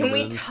club demons. Can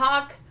we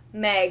talk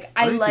Meg?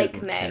 I like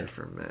didn't Meg. Care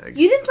for Meg.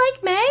 You didn't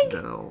like Meg?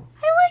 No.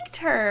 I liked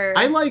her.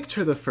 I liked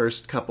her the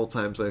first couple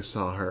times I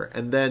saw her,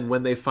 and then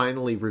when they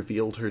finally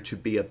revealed her to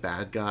be a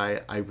bad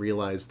guy, I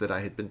realized that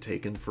I had been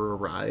taken for a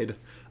ride.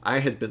 I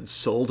had been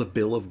sold a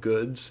bill of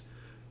goods.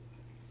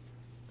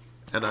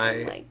 And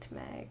I liked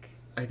Meg.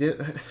 I did.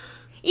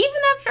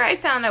 Even after I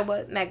found out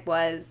what Meg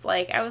was,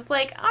 like, I was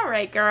like, all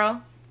right,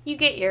 girl, you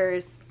get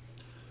yours.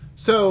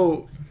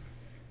 So,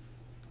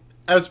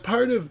 as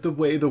part of the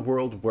way the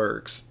world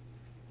works,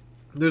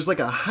 there's like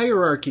a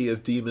hierarchy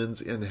of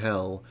demons in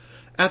hell,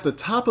 at the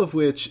top of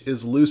which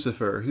is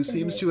Lucifer, who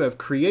seems to have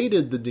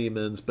created the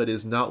demons but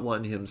is not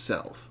one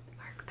himself.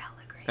 Mark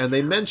Pellegrino. And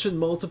they mention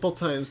multiple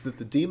times that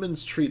the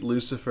demons treat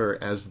Lucifer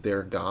as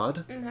their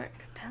god. Mark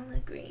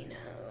Pellegrino.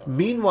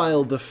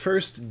 Meanwhile, the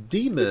first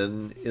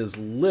demon is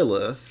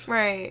Lilith.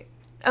 Right.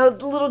 Oh,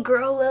 the little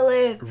girl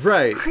Lilith.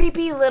 Right.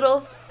 Creepy little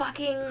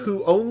fucking...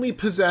 Who only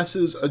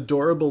possesses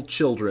adorable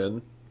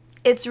children.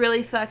 It's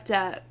really fucked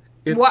up.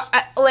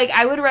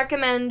 I would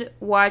recommend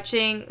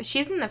watching...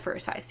 She's in the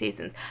first 5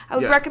 seasons. I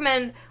would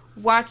recommend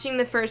watching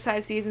the first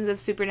 5 seasons of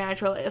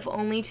Supernatural, if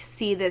only to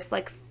see this,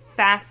 like,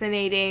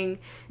 fascinating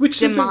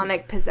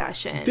demonic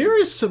possession. There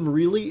is some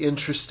really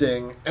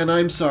interesting... And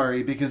I'm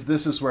sorry, because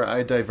this is where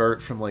I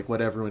divert from, like,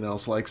 what everyone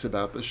else likes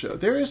about the show.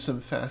 There is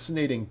some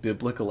fascinating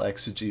biblical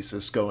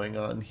exegesis going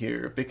on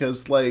here.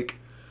 Because, like...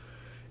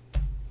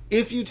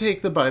 If you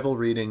take the Bible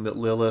reading that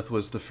Lilith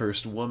was the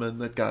first woman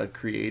that God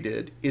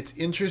created, it's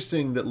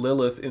interesting that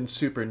Lilith in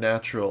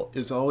Supernatural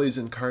is always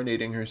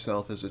incarnating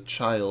herself as a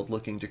child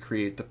looking to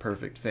create the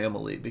perfect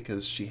family,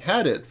 because she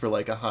had it for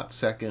like a hot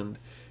second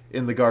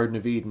in the Garden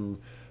of Eden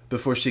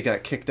before she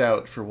got kicked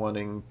out for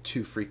wanting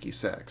too freaky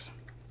sex.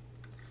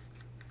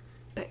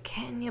 But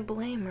can you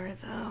blame her,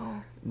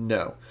 though?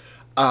 No.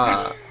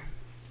 But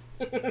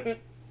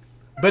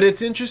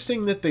it's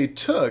interesting that they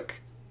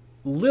took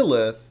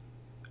Lilith,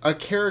 a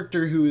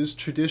character who is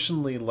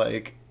traditionally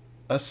like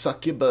a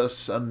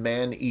succubus, a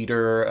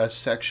man-eater, a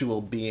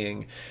sexual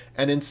being,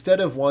 and instead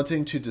of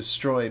wanting to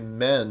destroy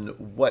men,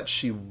 what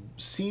she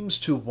seems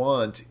to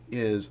want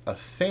is a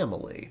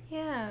family.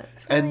 Yeah,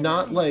 it's really and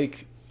not nice.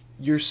 Like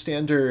your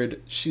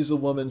standard, she's a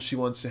woman, she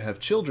wants to have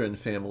children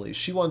family.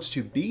 She wants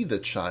to be the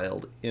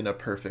child in a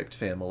perfect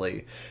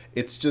family.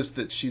 It's just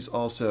that she's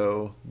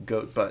also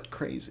goat butt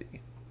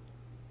crazy.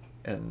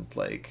 And,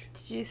 like...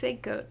 Did you say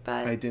goat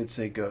butt? I did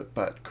say goat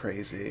butt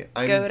crazy.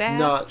 I'm goat ass?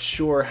 Not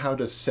sure how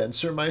to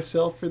censor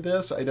myself for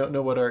this. I don't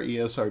know what our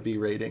ESRB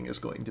rating is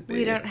going to be.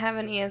 We don't have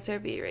an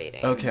ESRB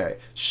rating. Okay.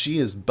 She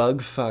is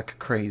bug fuck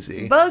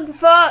crazy. Bug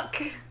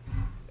fuck!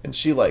 And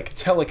she, like,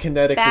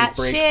 telekinetically Bat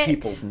breaks shit.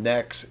 people's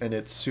necks, and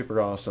it's super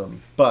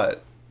awesome.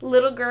 But...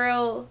 Little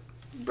girl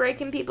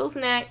breaking people's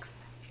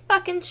necks.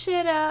 Fucking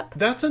shit up.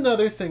 That's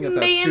another thing about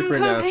Being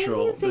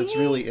Supernatural crazy. that's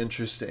really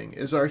interesting,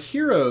 is our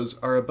heroes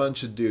are a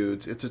bunch of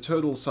dudes. It's a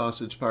total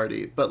sausage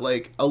party. But,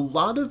 like, a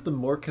lot of the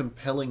more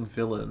compelling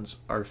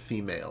villains are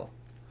female.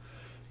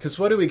 Because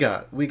what do we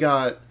got? We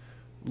got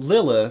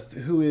Lilith,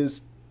 who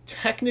is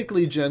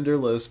technically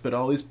genderless, but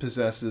always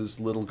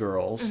possesses little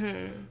girls.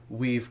 Mm-hmm.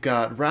 We've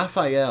got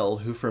Raphael,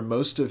 who for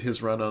most of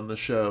his run on the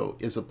show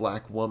is a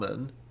black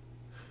woman.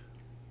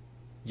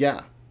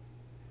 Yeah.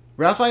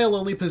 Raphael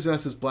only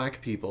possesses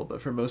black people,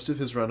 but for most of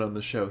his run on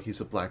the show,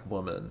 he's a black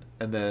woman.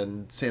 And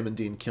then Sam and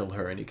Dean kill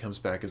her, and he comes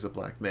back as a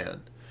black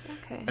man.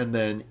 Okay. And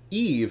then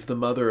Eve, the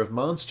mother of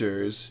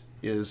monsters,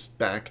 is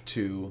back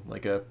to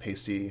like a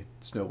pasty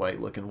Snow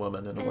White-looking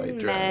woman in a white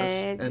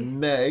dress. And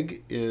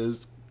Meg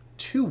is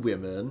 2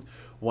 women,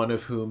 one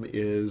of whom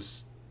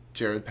is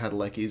Jared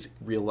Padalecki's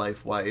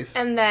real-life wife.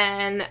 And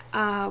then,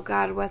 oh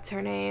God, what's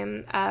her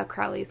name?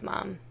 Crowley's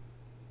mom.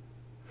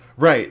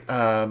 Right,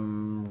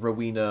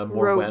 Rowena,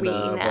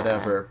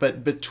 whatever.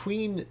 But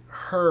between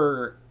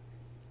her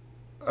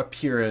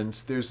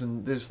appearance,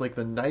 there's like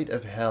the Night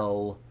of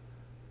Hell,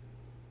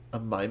 a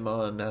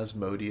Maimon,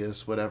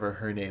 Asmodeus, whatever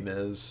her name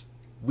is.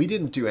 We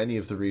didn't do any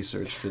of the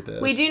research for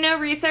this. We do no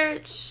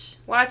research.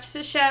 Watch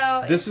the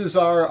show. This is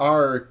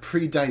our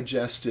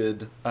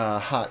pre-digested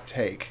hot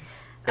take.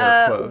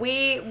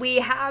 We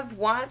have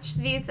watched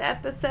these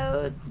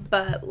episodes,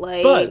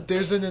 but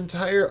there's an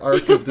entire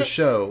arc of the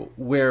show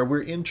where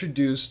we're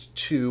introduced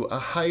to a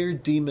higher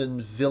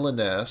demon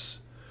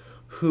villainess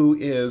who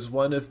is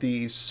one of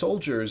the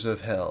soldiers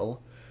of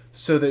hell,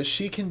 so that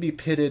she can be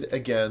pitted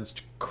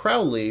against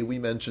Crowley, we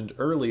mentioned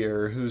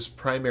earlier, whose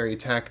primary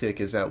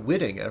tactic is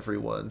outwitting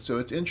everyone. So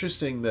it's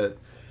interesting that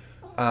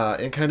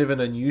in kind of an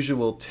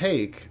unusual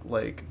take,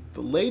 like,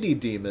 the lady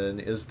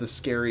demon is the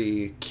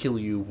scary kill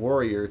you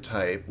warrior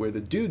type, where the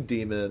dude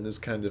demon is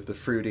kind of the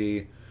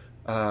fruity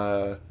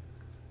at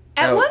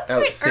what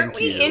point aren't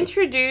we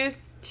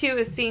introduced to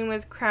a scene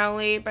with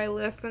Crowley by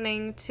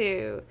listening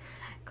to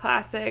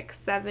classic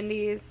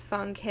 70s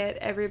funk hit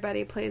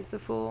Everybody Plays the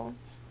Fool?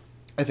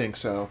 I think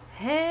so.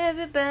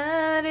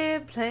 Everybody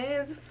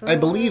plays a fool. I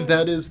believe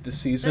that is the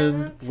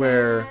season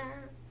where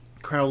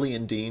Crowley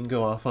and Dean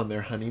go off on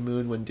their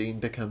honeymoon when Dean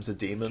becomes a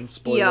demon.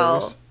 Spoilers.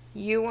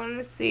 Yo, you want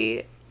to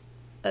see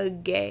a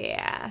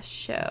gay-ass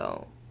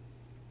show?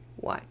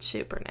 Watch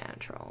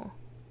Supernatural.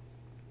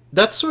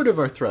 That's sort of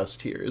our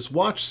thrust here, is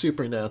watch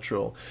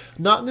Supernatural.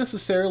 Not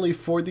necessarily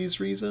for these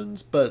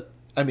reasons, but,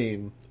 I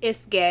mean...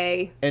 It's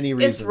gay. Any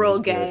reason It's real is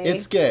good. gay.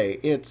 It's gay.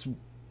 It's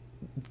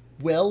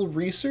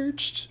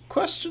well-researched?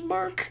 Question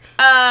mark?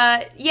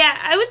 Yeah,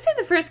 I would say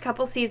the first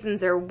couple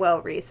seasons are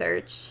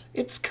well-researched.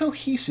 It's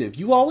cohesive.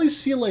 You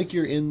always feel like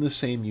you're in the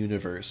same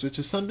universe, which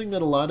is something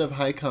that a lot of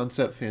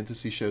high-concept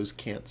fantasy shows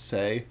can't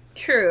say.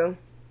 True.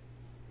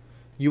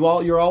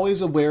 You're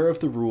always aware of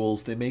the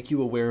rules. They make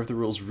you aware of the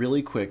rules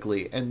really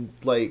quickly. And,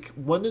 like,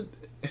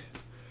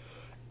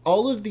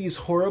 all of these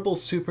horrible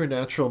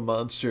supernatural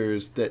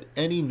monsters that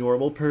any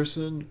normal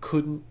person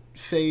couldn't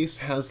face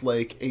has,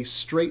 like, a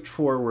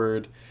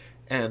straightforward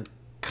and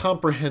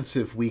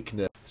comprehensive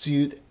weakness.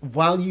 So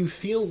while you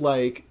feel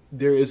like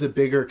there is a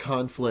bigger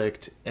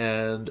conflict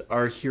and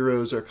our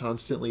heroes are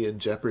constantly in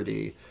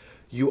jeopardy,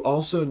 you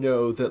also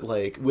know that,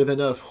 like, with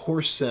enough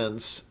horse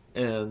sense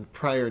and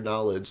prior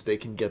knowledge, they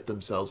can get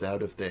themselves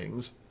out of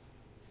things.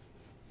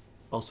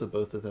 Also,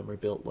 both of them are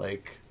built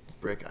like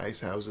brick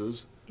ice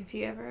houses. If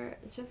you ever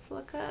just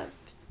look up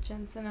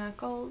Jensen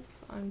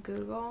Ackles on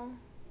Google,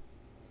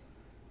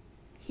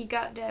 he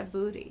got that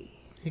booty.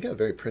 He got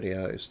very pretty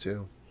eyes,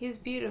 too. He's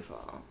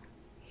beautiful.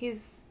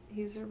 He's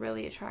a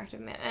really attractive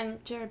man.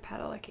 And Jared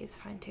Padalecki's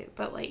fine, too.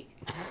 But, like,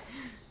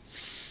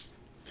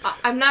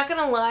 I'm not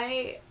gonna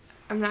lie.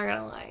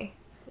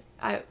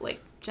 I like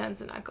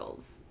Jensen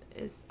Ackles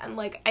is, and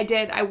like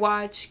I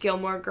watched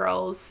Gilmore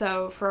Girls,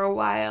 so for a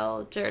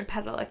while Jared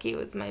Padalecki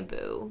was my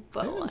boo.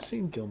 But I haven't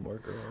seen Gilmore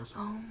Girls.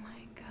 Oh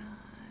my god,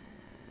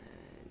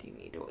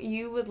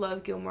 you would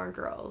love Gilmore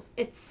Girls.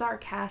 It's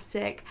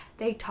sarcastic.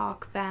 They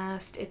talk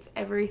fast. It's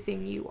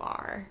everything you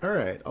are. All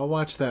right, I'll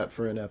watch that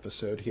for an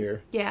episode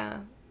here. Yeah.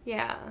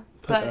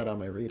 Put that on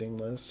my reading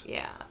list.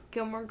 Yeah,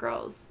 Gilmore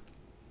Girls.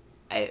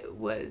 It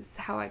was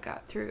how I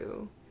got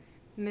through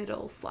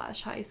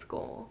middle/high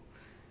school.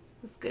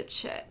 It's good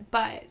shit.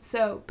 But,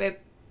 so, babe,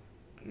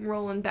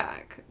 rolling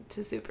back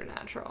to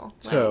Supernatural.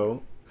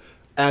 So,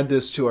 add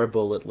this to our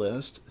bullet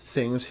list.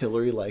 Things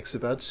Hilary likes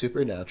about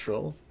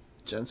Supernatural.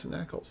 Jensen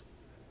Ackles.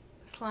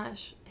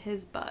 /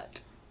 his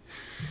butt.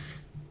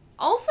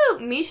 Also,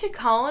 Misha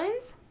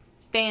Collins,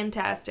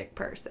 fantastic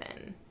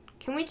person.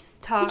 Can we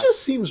just talk? He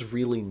just seems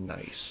really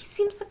nice. He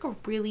seems like a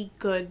really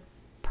good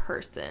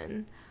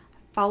person. I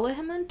follow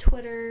him on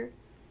Twitter.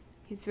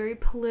 He's very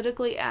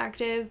politically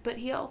active, but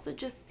he also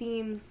just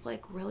seems,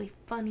 like, really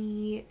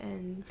funny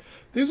and...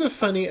 There's a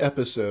funny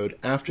episode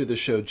after the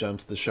show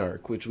jumped the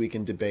shark, which we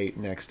can debate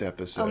next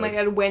episode. Oh my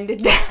god, when did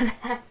that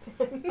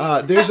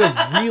happen? There's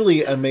a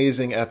really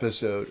amazing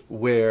episode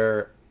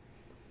where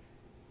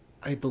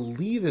I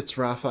believe it's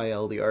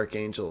Raphael the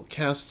Archangel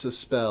casts a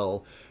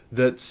spell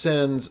that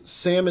sends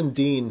Sam and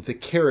Dean, the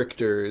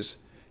characters,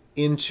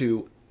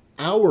 into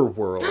our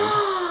world...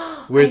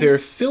 where they're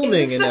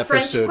filming an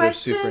episode of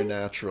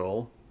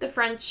Supernatural. The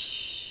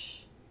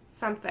French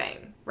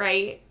something,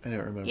 right? I don't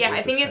remember. Yeah,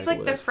 I think it's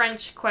like the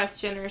French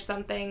question or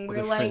something. Or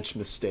the French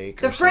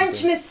mistake. The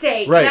French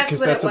mistake. Right,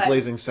 because that's a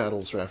Blazing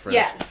Saddles reference.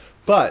 Yes.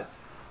 But,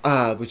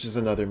 which is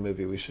another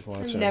movie we should watch.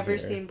 I've never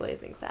seen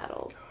Blazing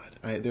Saddles.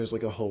 God, there's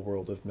like a whole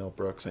world of Mel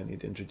Brooks I need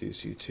to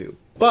introduce you to.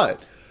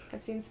 But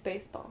I've seen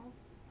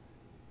Spaceballs.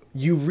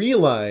 You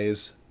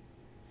realize,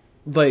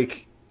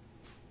 like,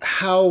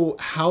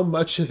 how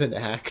much of an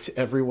act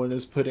everyone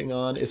is putting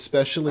on,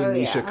 especially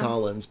Misha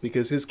Collins,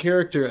 because his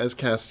character as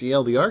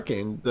Castiel, the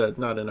Archangel,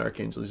 not an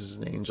Archangel, he's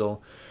an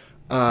angel,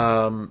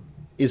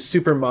 is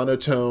super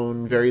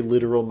monotone, very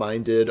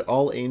literal-minded.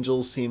 All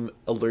angels seem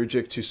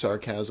allergic to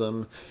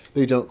sarcasm.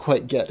 They don't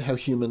quite get how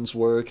humans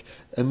work.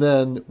 And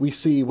then we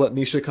see what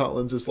Misha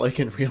Collins is like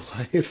in real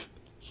life.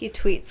 He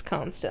tweets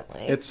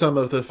constantly. It's some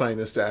of the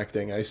finest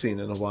acting I've seen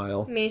in a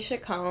while. Misha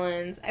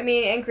Collins. I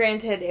mean, and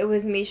granted, it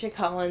was Misha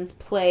Collins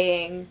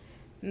playing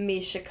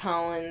Misha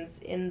Collins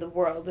in the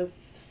world of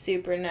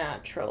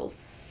Supernatural,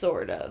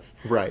 sort of.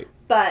 Right.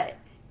 But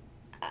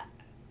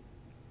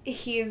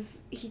he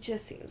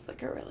just seems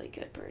like a really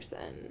good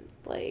person.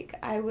 Like,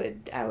 I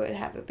would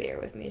have a beer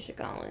with Misha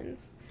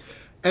Collins.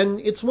 And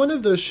it's one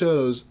of those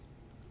shows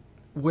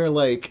where,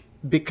 like,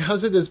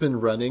 because it has been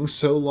running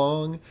so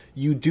long,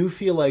 you do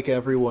feel like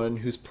everyone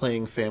who's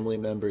playing family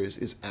members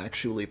is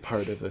actually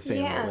part of a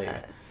family.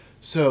 Yeah.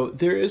 So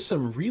there is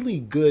some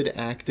really good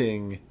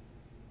acting,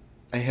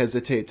 I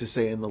hesitate to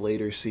say in the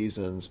later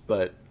seasons,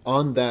 but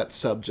on that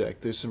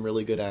subject, there's some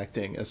really good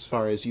acting as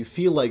far as you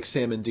feel like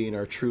Sam and Dean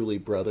are truly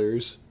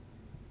brothers.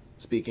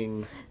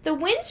 Speaking... The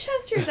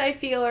Winchesters, I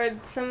feel, are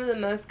some of the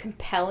most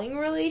compelling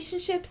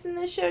relationships in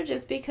this show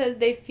just because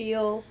they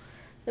feel...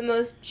 the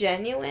most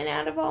genuine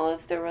out of all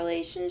of the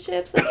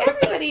relationships. Like,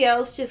 everybody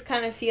else just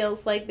kind of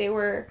feels like they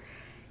were,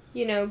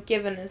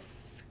 given a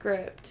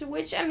script,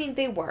 which, I mean,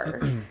 they were.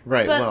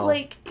 Right, but,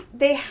 like,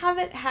 they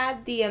haven't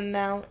had the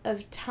amount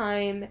of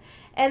time.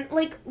 And,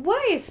 like,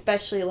 what I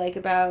especially like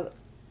about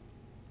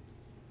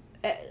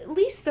at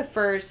least the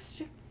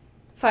first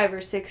 5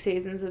 or 6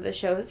 seasons of the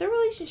show is the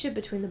relationship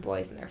between the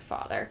boys and their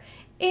father.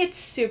 It's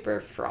super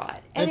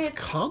fraught. And it's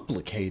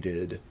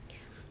complicated.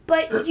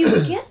 But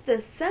you get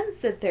the sense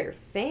that they're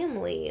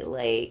family,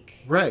 like...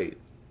 Right.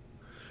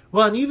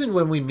 Well, and even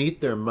when we meet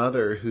their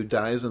mother, who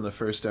dies in the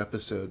first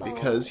episode,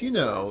 because, you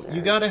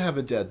gotta have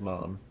a dead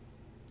mom.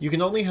 You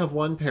can only have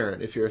one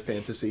parent if you're a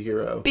fantasy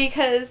hero.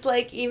 Because,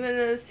 like, even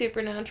though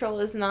Supernatural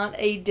is not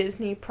a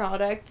Disney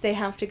product, they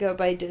have to go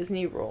by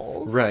Disney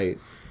rules. Right.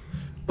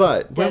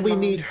 But when we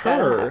meet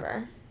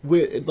her...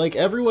 like,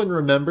 everyone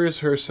remembers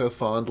her so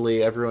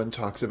fondly. Everyone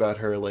talks about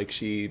her like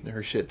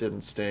her shit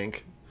didn't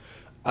stink.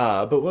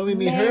 But when we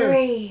meet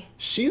her,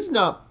 she's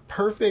not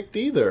perfect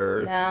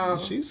either. No.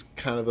 She's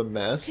kind of a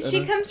mess.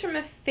 She comes from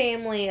a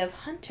family of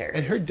hunters.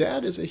 And her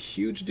dad is a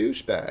huge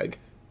douchebag.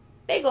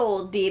 Big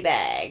old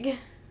D-bag.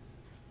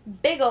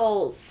 Big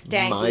old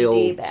stanky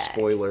D-bag. Mild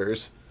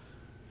spoilers.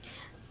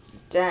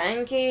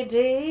 Stanky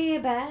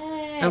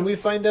D-bag. And we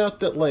find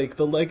out that, like,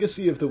 the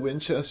legacy of the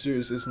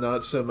Winchesters is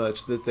not so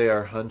much that they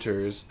are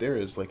hunters. There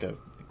is, like, a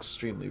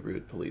extremely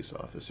rude police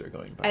officer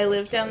going by. I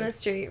live down the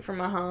street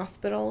from a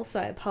hospital, so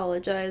I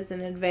apologize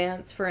in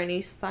advance for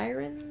any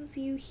sirens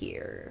you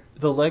hear.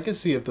 The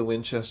legacy of the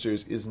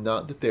Winchesters is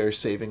not that they are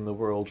saving the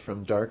world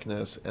from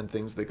darkness and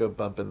things that go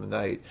bump in the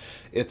night.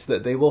 It's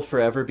that they will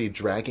forever be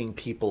dragging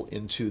people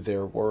into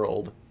their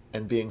world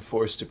and being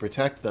forced to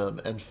protect them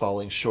and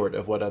falling short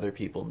of what other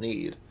people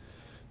need.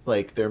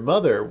 Like, their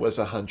mother was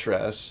a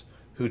huntress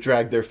who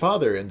dragged their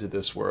father into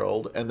this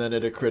world, and then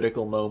at a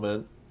critical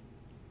moment,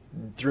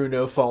 through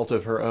no fault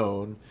of her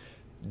own,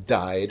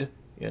 died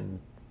in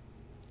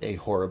a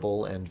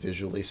horrible and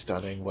visually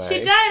stunning way.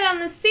 She died on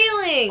the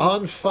ceiling!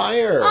 On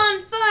fire!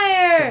 On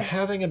fire! From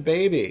having a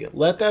baby.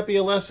 Let that be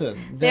a lesson.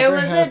 There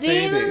Never was have a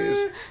demon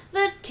babies.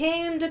 that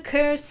came to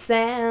curse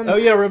Sam. Oh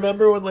yeah,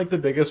 remember when, like, the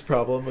biggest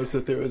problem was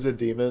that there was a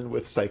demon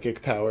with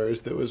psychic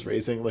powers that was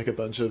raising, like, a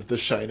bunch of the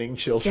shining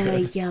children?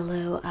 The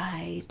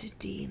yellow-eyed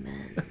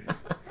demon.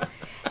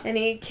 And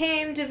he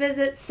came to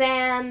visit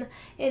Sam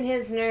in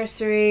his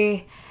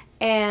nursery,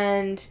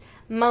 and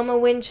Mama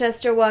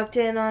Winchester walked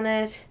in on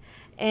it,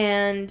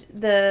 and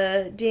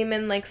the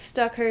demon, like,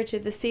 stuck her to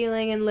the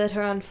ceiling and lit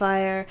her on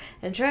fire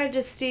and tried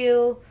to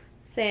steal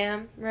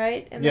Sam,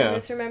 right? Am I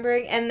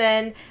misremembering? And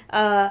then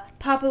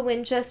Papa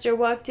Winchester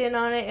walked in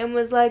on it and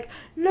was like,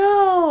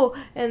 no!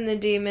 And the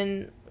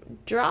demon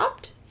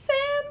dropped Sam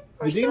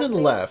or the demon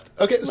something? left.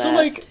 Okay, so,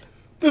 like,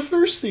 the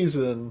first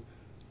season,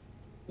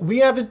 we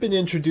haven't been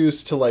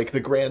introduced to, like, the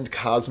grand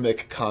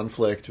cosmic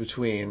conflict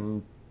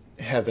between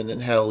heaven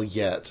and hell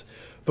yet,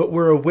 but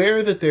we're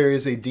aware that there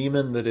is a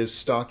demon that is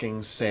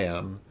stalking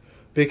Sam,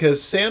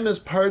 because Sam is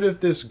part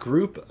of this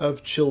group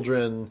of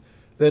children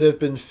that have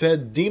been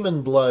fed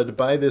demon blood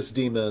by this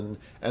demon,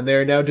 and they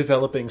are now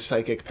developing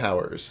psychic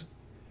powers.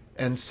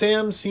 And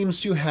Sam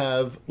seems to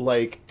have,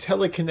 like,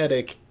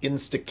 telekinetic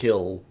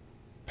insta-kill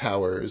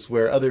powers,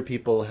 where other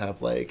people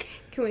have, like...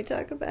 Can we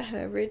talk about how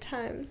every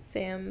time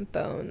Sam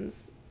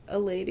bones a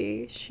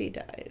lady, she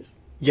dies?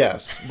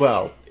 Yes,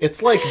 well,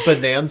 it's like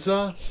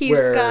Bonanza.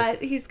 He's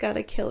got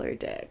a killer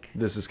dick.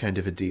 This is kind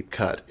of a deep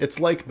cut. It's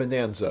like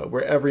Bonanza,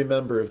 where every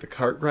member of the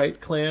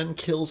Cartwright clan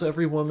kills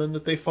every woman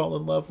that they fall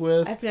in love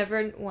with. I've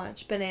never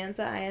watched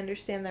Bonanza. I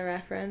understand the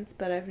reference,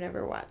 but I've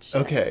never watched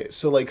Okay,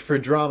 so, like, for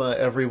drama,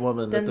 every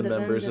woman that the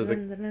members of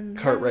the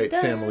Cartwright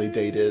family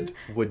dated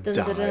would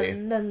die.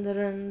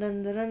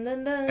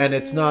 And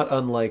it's not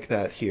unlike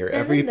that here.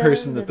 Every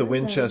person that the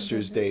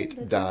Winchesters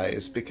date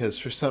dies, because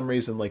for some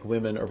reason, like,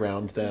 women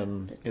around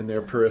them in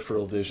their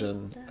peripheral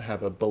vision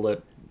have a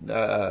bullet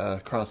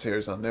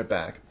crosshairs on their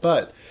back.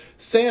 But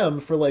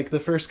Sam, for, like, the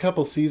first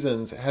couple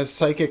seasons, has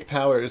psychic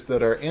powers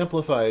that are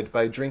amplified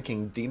by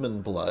drinking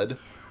demon blood.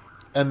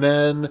 And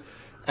then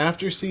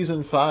after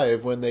season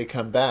 5, when they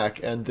come back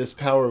and this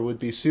power would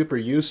be super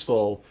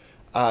useful,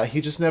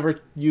 he just never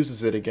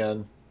uses it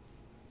again.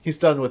 He's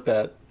done with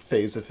that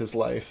phase of his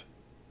life.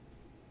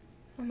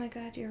 Oh my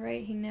god, you're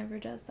right. He never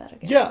does that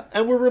again. Yeah,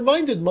 and we're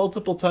reminded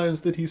multiple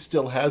times that he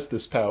still has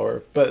this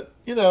power, but,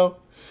 you know,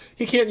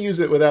 he can't use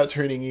it without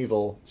turning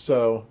evil,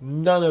 so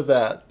none of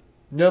that,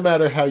 no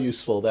matter how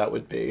useful that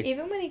would be.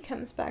 Even when he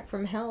comes back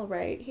from hell,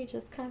 right? He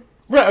just kind of...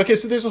 Right, okay,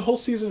 so there's a whole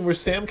season where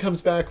Sam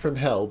comes back from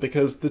hell,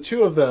 because the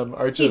two of them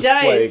are just,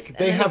 like,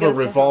 they have a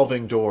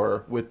revolving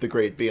door with the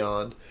great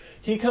beyond.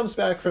 He comes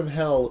back from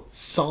hell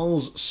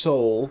sans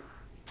soul,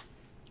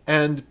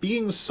 and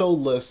being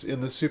soulless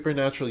in the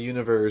supernatural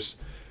universe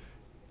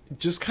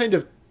just kind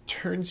of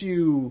turns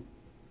you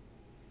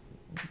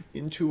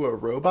into a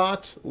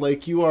robot.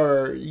 Like,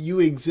 you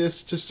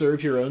exist to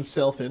serve your own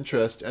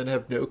self-interest and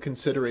have no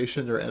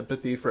consideration or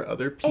empathy for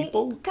other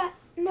people. Ain't got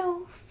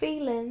no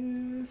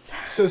feelings.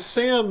 So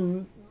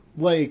Sam,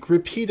 like,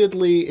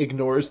 repeatedly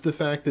ignores the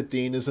fact that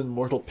Dean is in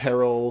mortal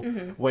peril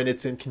when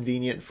it's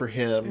inconvenient for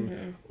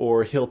him,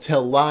 or he'll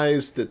tell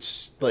lies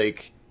that's,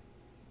 like,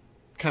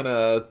 kind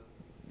of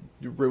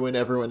ruin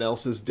everyone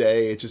else's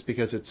day just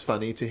because it's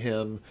funny to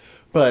him.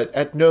 But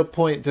at no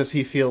point does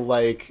he feel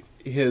like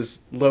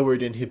his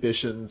lowered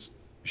inhibitions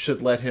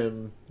should let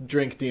him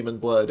drink demon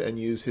blood and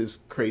use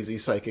his crazy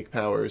psychic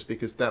powers,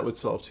 because that would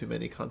solve too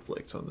many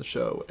conflicts on the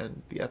show,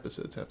 and the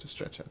episodes have to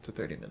stretch out to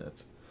 30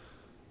 minutes.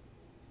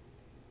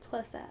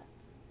 Plus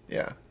ads.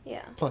 Yeah.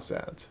 Yeah. Plus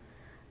ads.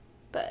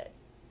 But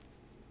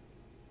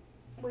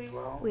we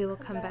will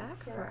come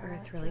back for our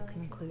thrilling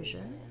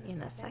conclusion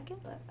in a second,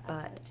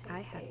 but I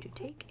have to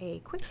take a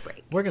quick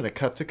break. We're going to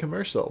cut to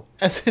commercial,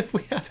 as if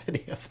we have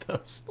any of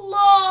those.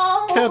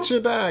 LOL! Catch you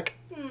back!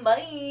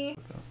 Bye!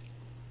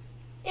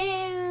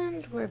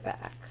 And we're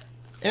back.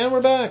 And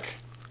we're back!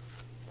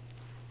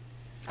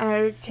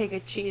 I take a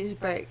cheese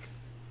break.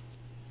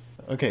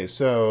 Okay,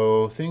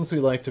 so things we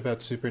liked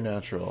about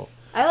Supernatural.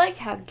 I like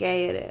how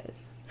gay it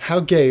is. How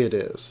gay it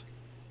is.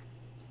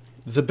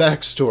 The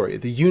backstory,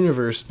 the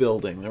universe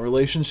building, the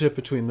relationship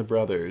between the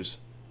brothers,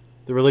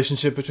 the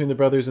relationship between the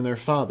brothers and their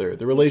father,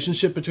 the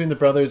relationship between the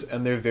brothers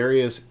and their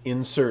various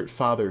insert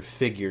father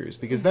figures.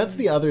 Because that's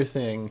the other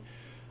thing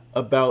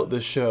about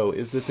the show,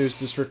 is that there's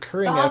this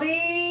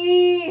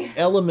recurring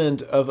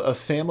element of a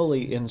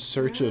family in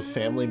search of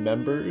family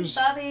members.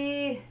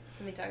 Bobby!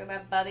 Can we talk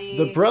about Bobby?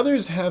 The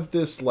brothers have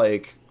this,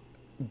 like,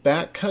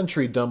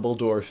 backcountry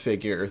Dumbledore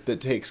figure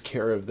that takes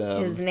care of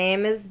them. His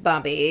name is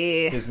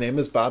Bobby. His name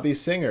is Bobby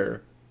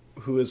Singer,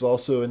 who is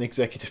also an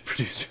executive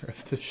producer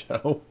of the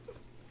show,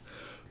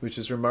 which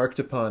is remarked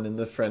upon in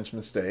The French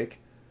Mistake,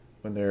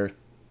 when they're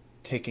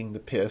taking the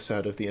piss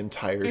out of the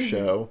entire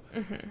show.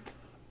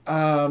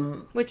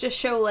 Which a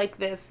show like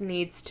this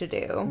needs to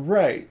do.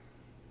 Right.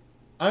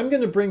 I'm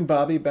going to bring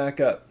Bobby back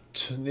up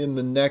in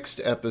the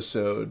next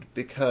episode,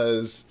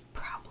 because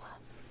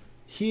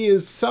he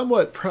is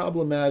somewhat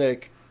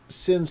problematic,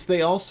 since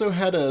they also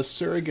had a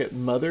surrogate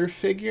mother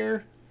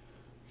figure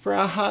for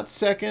a hot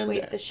second.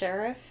 Wait, the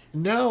sheriff?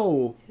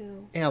 No.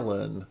 Who?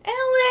 Ellen.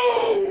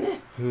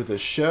 Ellen! Who the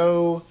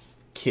show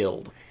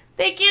killed.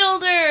 They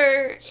killed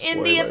her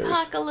in the Spoilers.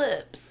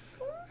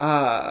 apocalypse.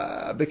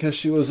 Because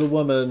she was a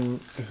woman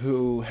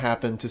who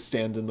happened to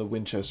stand in the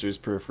Winchester's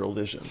peripheral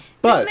vision.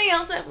 But didn't they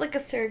also have like a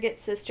surrogate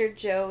sister,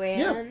 Joanne?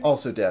 yeah,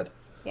 also dead.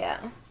 Yeah.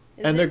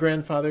 And their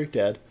grandfather,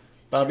 dead.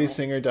 Bobby Joanne?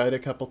 Singer died a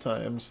couple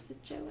times. Is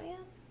it Joanne?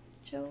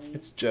 Joey?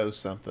 It's Joe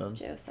something.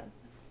 Joe something.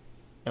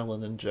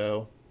 Ellen and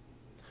Joe.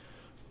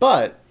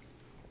 But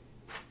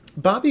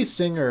Bobby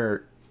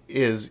Singer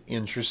is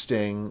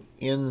interesting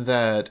in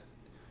that,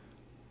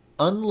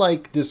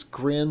 unlike this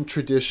grand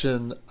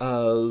tradition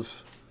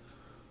of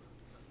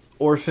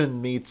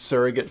orphan meets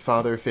surrogate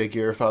father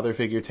figure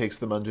takes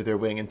them under their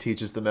wing and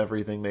teaches them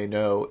everything they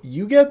know,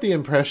 you get the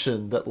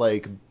impression that,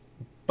 like,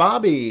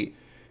 Bobby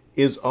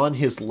is on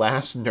his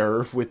last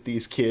nerve with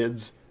these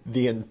kids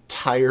the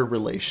entire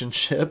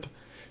relationship.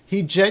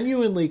 He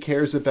genuinely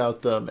cares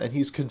about them, and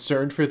he's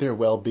concerned for their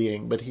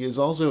well-being, but he is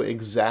also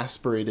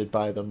exasperated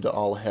by them to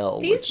all hell.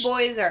 These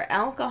boys are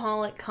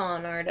alcoholic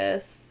con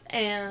artists,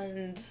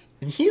 and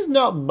he's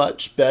not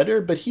much better,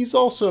 but he's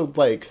also,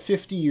 like,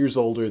 50 years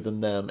older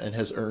than them and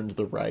has earned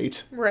the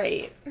right.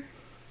 Right.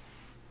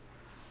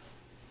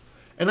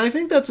 And I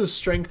think that's a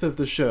strength of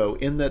the show,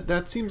 in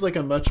that seems like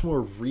a much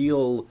more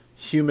real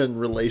human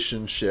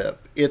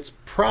relationship. It's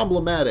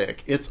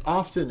problematic. It's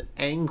often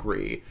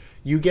angry.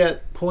 You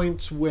get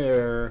points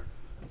where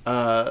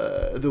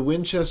the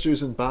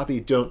Winchesters and Bobby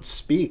don't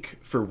speak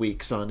for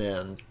weeks on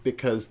end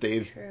because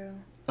they've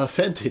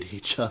offended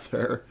each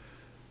other.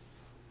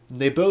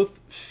 They both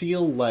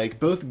feel like,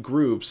 both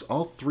groups,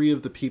 all three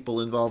of the people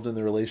involved in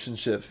the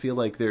relationship, feel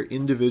like they're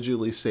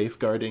individually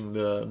safeguarding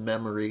the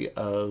memory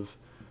of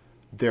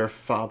their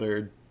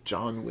father,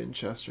 John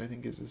Winchester, I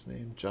think is his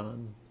name.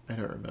 John, I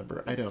don't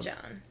remember. I don't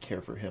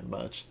care for him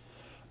much.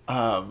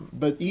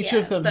 But each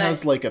of them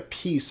has, like, a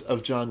piece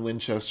of John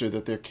Winchester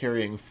that they're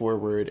carrying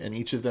forward, and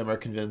each of them are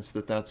convinced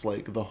that that's,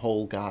 like, the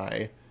whole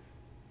guy.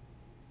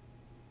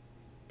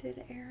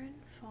 Did Erin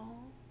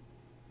fall?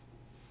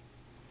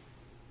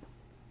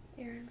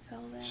 Erin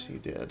fell down? She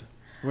did.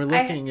 We're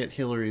looking at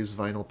Hilary's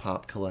vinyl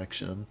pop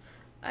collection.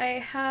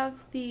 I have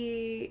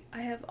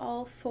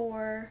all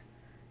 4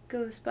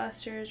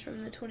 Ghostbusters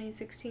from the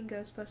 2016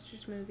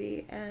 Ghostbusters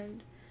movie,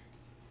 and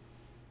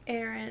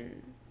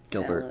Aaron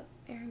Gilbert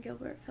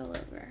fell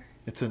over.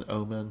 It's an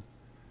omen.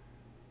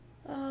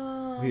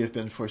 Oh. We have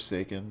been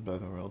forsaken by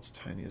the world's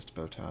tiniest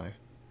bow tie.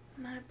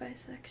 My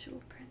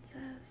bisexual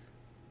princess.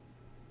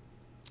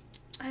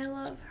 I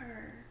love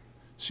her.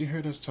 She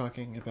heard us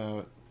talking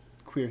about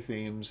queer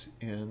themes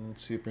in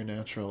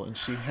Supernatural, and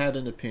she had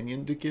an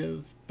opinion to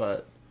give,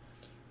 but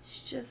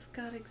she just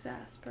got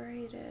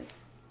exasperated.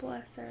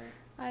 Bless her.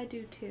 I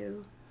do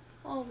too.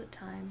 All the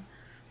time.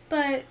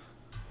 But,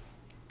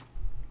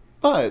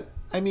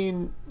 I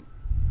mean,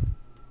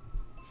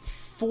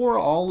 for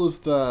all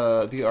of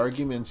the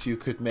arguments you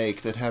could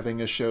make that having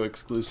a show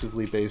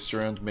exclusively based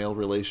around male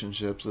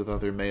relationships with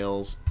other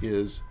males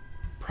is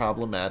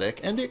problematic,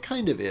 and it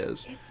kind of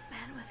is. It's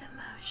men with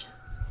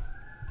emotions.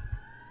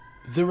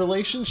 The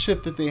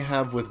relationship that they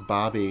have with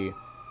Bobby,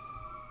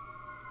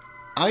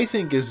 I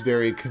think, is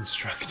very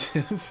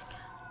constructive.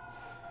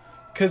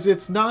 Because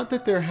it's not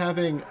that they're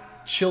having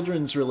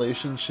children's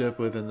relationship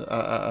with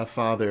a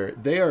father.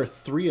 They are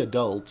 3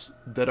 adults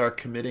that are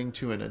committing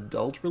to an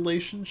adult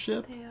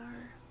relationship. They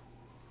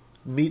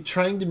are.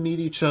 Trying to meet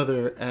each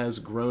other as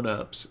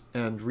grown-ups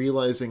and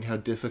realizing how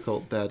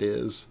difficult that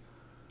is.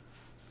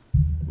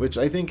 Which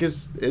I think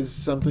is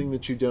something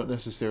that you don't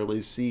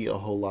necessarily see a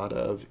whole lot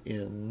of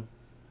in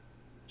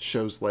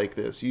shows like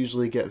this. You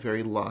usually get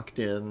very locked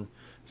in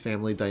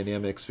family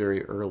dynamics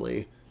very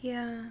early.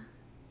 Yeah.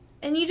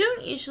 And you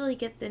don't usually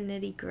get the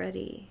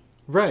nitty-gritty.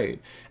 Right.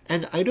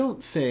 And I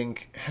don't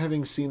think,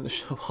 having seen the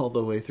show all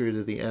the way through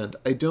to the end,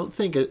 I don't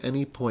think at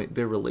any point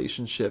their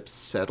relationship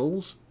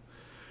settles.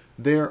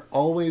 They're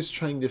always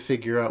trying to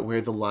figure out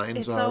where the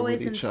lines are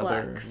with each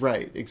other. Flux.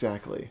 Right,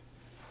 exactly.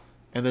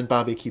 And then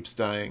Bobby keeps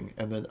dying,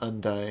 and then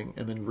undying,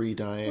 and then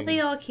redying. Well, they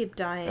all keep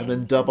dying. And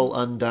then double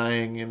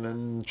undying, and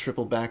then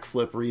triple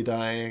backflip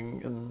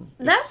redying. And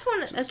that's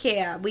one... Okay,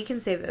 yeah, we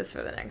can save this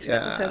for the next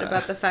episode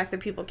about the fact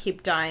that people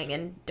keep dying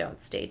and don't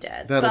stay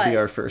dead. That'll be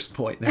our first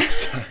point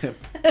next time.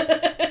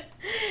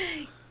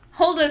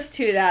 Hold us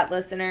to that,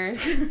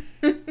 listeners.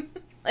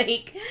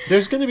 Like,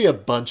 there's going to be a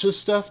bunch of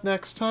stuff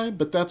next time,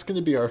 but that's going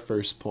to be our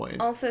first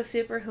point. Also,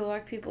 Super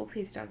Hulak people,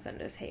 please don't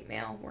send us hate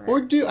mail.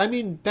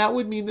 That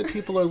would mean that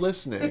people are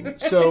listening.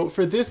 So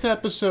for this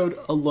episode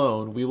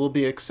alone, we will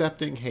be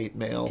accepting hate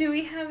mail. Do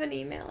we have an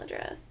email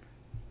address?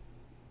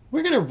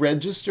 We're going to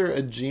register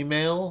a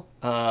Gmail,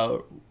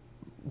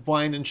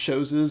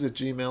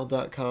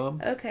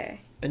 wineandshowses@gmail.com.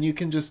 Okay. And you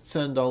can just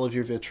send all of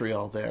your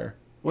vitriol there.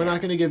 We're not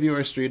going to give you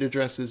our street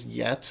addresses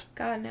yet.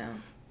 God, no.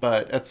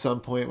 But at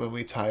some point when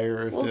we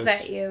tire of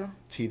this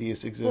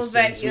tedious existence, we'll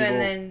vet you and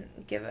then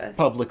give out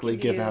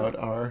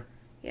our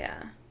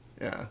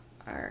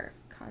our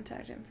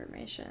contact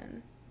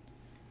information.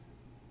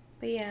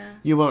 But yeah,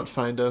 you won't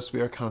find us.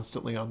 We are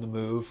constantly on the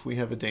move. We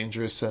have a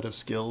dangerous set of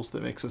skills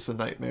that makes us a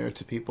nightmare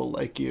to people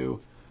like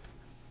you.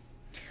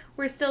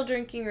 We're still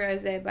drinking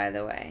rosé, by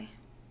the way.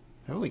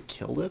 Haven't we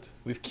killed it?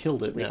 We've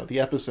killed it now. The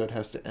episode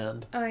has to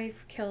end.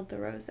 I've killed the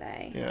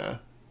rosé. Yeah,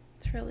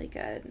 it's really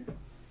good.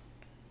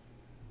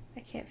 I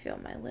can't feel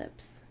my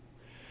lips.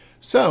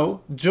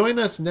 So, join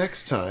us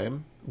next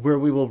time, where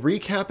we will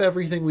recap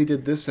everything we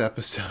did this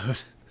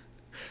episode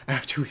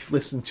after we've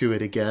listened to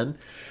it again,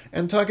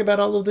 and talk about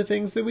all of the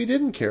things that we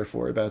didn't care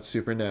for about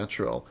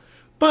Supernatural.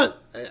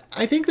 But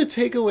I think the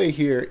takeaway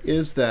here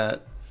is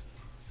that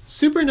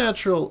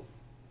Supernatural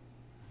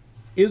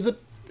is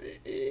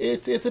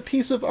it's a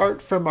piece of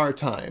art from our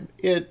time.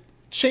 It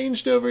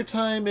changed over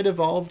time, it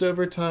evolved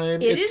over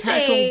time, it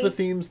tackled the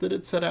themes that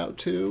it set out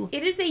to.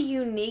 It is a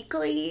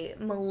uniquely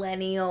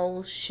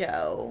millennial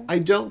show. I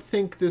don't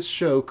think this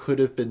show could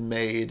have been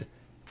made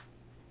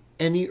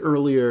any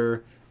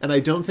earlier, and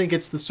I don't think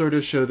it's the sort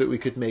of show that we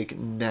could make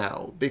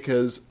now,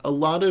 because a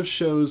lot of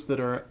shows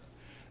that are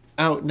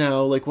out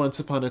now, like Once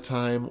Upon a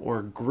Time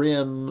or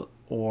Grimm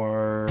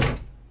or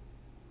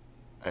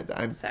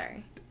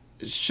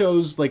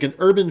shows like an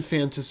urban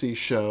fantasy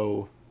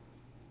show,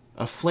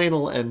 a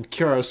flannel and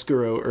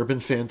chiaroscuro urban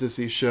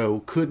fantasy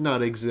show could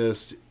not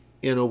exist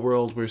in a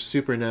world where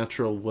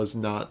Supernatural was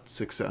not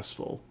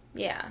successful.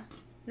 Yeah.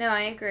 No,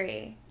 I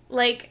agree.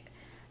 Like,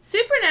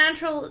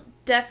 Supernatural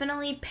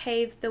definitely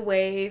paved the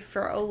way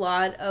for a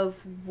lot of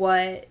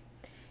what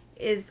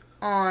is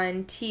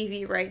on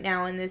TV right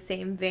now in the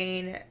same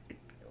vein,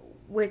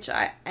 which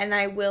I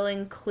will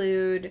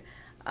include,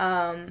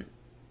 oh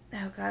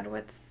God,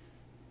 what's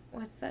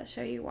that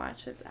show you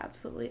watch that's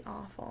absolutely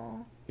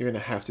awful? You're going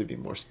to have to be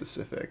more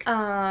specific.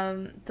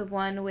 The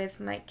one with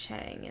Mike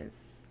Chang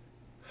is...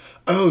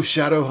 Oh,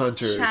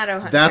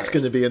 Shadowhunters. That's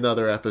going to be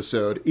another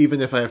episode,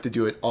 even if I have to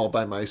do it all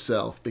by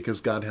myself,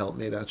 because God help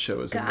me, that show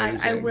is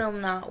amazing. I will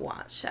not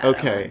watch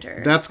Shadowhunters.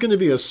 Okay, that's going to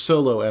be a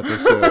solo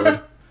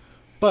episode.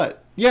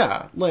 But,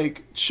 yeah,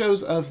 like,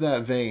 shows of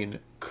that vein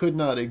could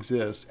not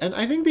exist. And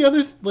I think the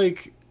other,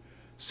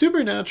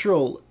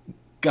 Supernatural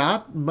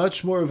got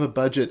much more of a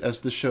budget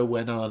as the show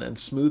went on and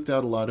smoothed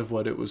out a lot of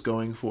what it was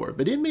going for.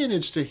 But it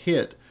managed to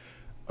hit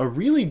a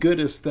really good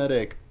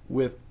aesthetic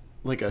with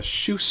like a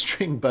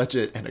shoestring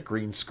budget and a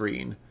green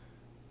screen.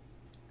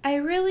 I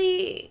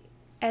really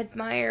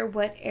admire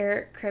what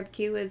Eric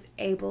Kripke was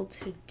able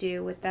to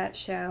do with that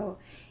show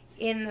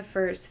in the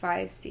first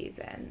 5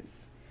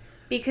 seasons.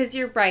 Because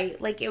you're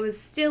right, like, it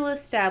was still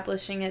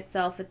establishing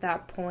itself at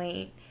that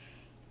point.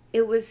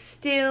 It was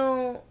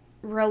still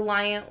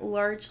reliant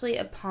largely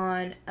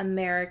upon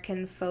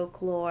American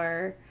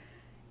folklore.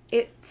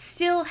 It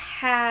still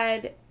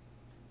had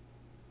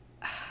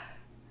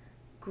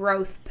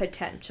growth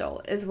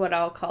potential, is what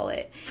I'll call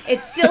it. It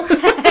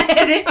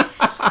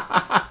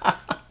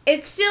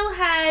still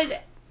had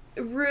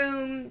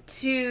room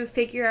to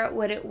figure out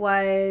what it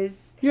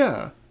was.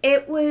 Yeah.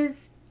 It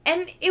was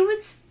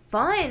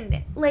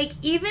fun. Like,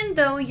 even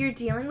though you're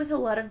dealing with a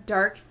lot of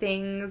dark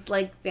things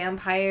like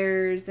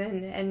vampires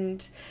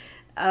and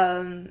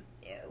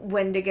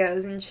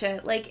Wendigos and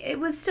shit, like, it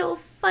was still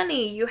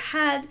funny. You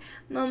had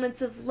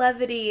moments of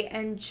levity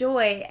and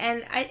joy,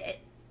 and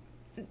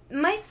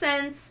my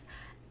sense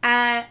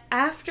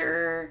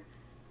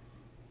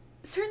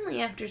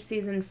certainly after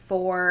season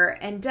 4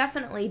 and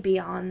definitely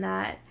beyond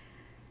that,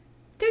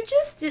 there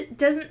just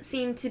doesn't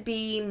seem to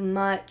be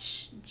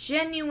much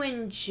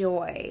genuine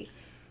joy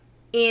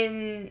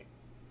in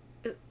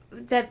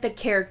that the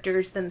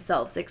characters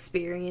themselves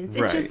experience.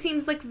 It just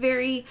seems like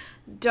very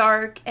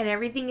dark and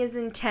everything is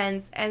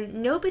intense and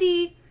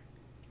nobody...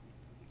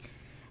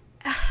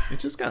 It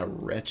just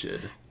got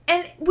wretched.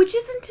 And which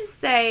isn't to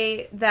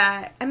say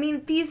that... I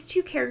mean, these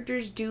two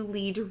characters do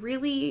lead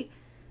really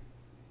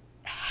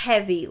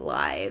heavy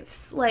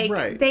lives.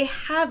 Like, they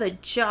have a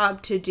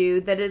job to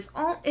do that is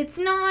all... It's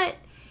not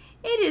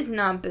It is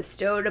not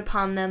bestowed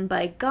upon them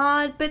by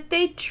God, but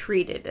they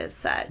treat it as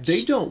such.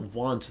 They don't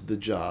want the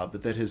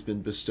job that has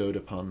been bestowed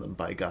upon them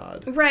by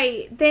God.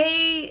 Right.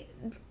 They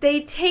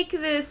take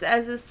this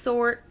as a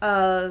sort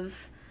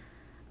of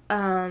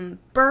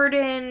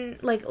burden,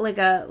 like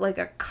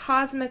a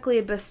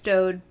cosmically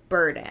bestowed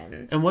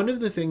burden. And one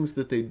of the things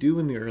that they do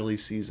in the early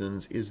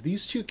seasons is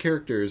these two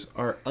characters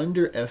are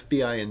under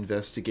FBI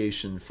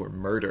investigation for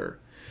murder.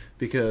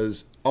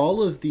 Because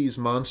all of these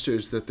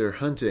monsters that they're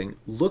hunting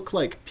look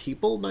like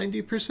people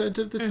 90%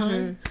 of the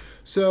time.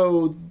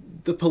 So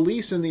the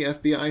police and the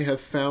FBI have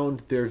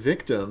found their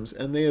victims,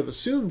 and they have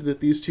assumed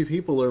that these two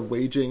people are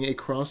waging a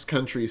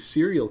cross-country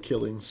serial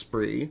killing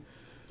spree.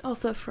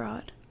 Also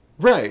fraud.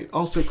 Right.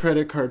 Also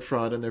credit card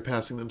fraud, and they're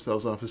passing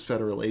themselves off as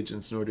federal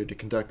agents in order to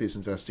conduct these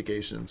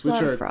investigations,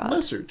 which are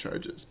lesser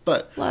charges.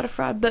 But a lot of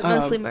fraud, but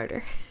mostly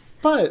murder.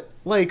 But,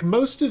 like,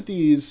 most of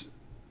these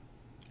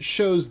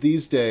shows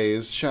these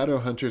days,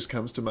 Shadowhunters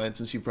comes to mind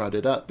since you brought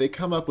it up, they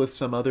come up with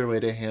some other way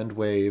to hand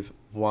wave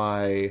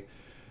why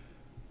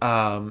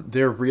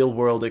their real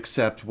world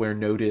except where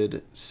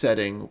noted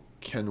setting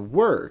can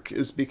work,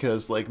 is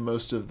because, like,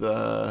 most of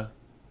the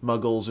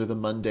muggles or the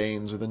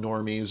mundanes or the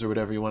normies or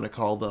whatever you want to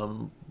call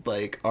them,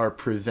 like, are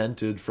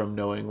prevented from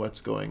knowing what's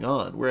going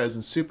on. Whereas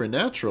in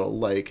Supernatural,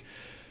 like,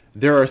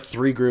 there are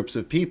three groups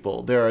of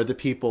people. There are the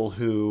people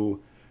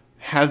who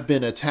have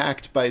been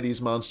attacked by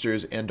these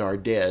monsters and are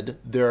dead.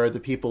 There are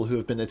the people who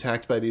have been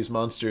attacked by these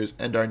monsters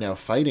and are now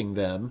fighting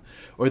them.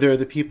 Or there are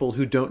the people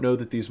who don't know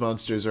that these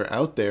monsters are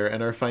out there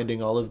and are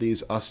finding all of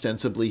these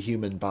ostensibly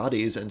human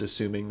bodies and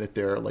assuming that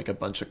there are, like, a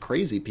bunch of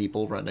crazy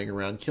people running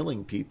around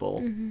killing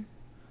people.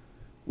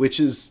 Which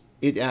is,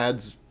 it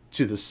adds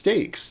to the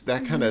stakes.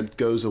 That kind of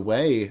goes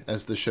away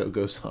as the show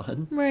goes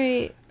on.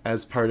 Right.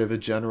 As part of a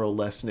general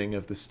lessening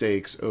of the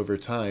stakes over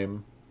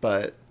time.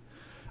 But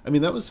I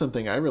mean, that was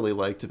something I really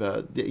liked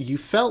about... You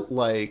felt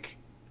like,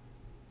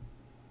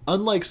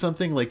 unlike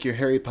something like your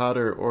Harry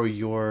Potter or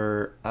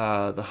your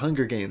The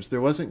Hunger Games,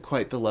 there wasn't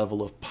quite the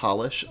level of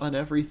polish on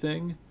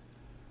everything.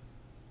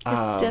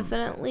 It's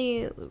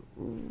definitely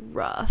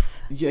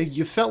rough. Yeah,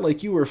 you felt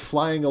like you were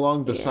flying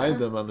along beside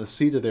them on the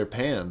seat of their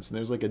pants, and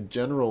there's like a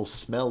general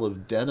smell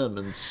of denim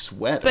and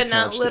sweat. But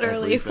not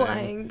literally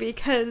flying,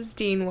 because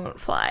Dean won't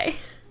fly.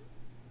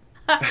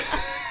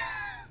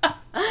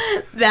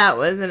 That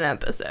was an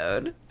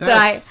episode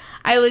that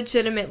I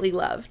legitimately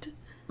loved.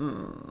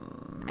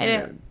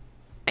 I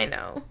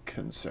know.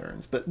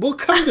 Concerns, but we'll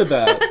come to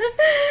that.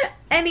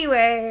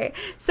 Anyway,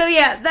 so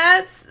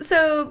yeah,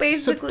 so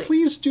basically... So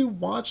please do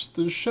watch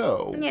the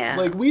show. Yeah.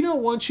 Like, we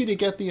don't want you to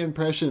get the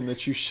impression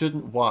that you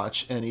shouldn't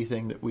watch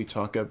anything that we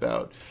talk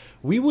about.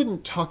 We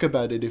wouldn't talk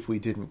about it if we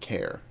didn't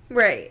care.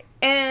 Right.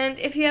 And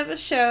if you have a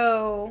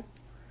show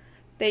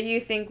that you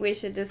think we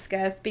should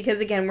discuss,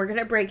 because again, we're going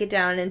to break it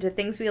down into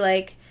things we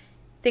like,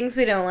 things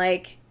we don't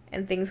like,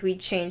 and things we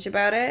change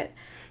about it.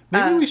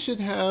 Maybe we should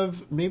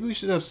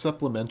have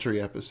supplementary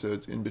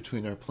episodes in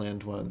between our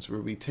planned ones where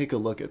we take a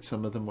look at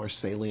some of the more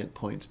salient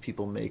points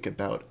people make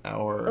about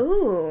our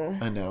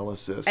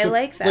analysis. I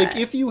like that. Like,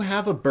 if you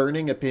have a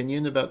burning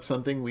opinion about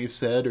something we've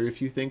said, or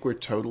if you think we're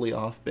totally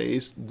off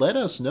base, let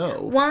us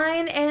know.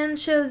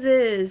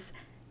 wineandchoses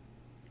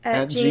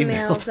at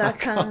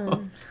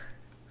gmail.com.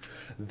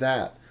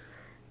 That.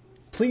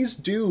 Please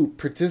do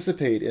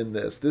participate in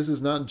this. This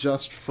is not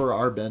just for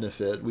our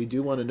benefit. We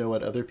do want to know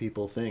what other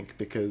people think,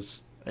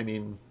 because, I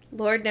mean...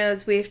 Lord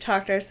knows we've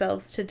talked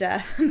ourselves to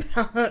death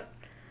about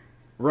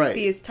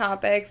these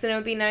topics, and it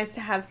would be nice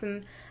to have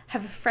a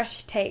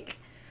fresh take.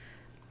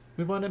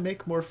 We want to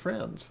make more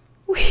friends.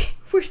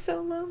 We're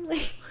so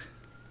lonely.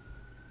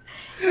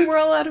 And we're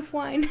all out of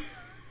wine.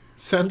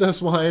 Send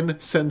us wine,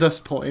 send us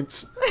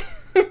points.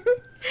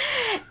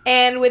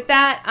 And with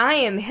that, I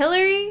am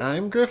Hilary.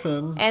 I'm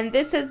Griffin. And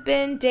this has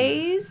been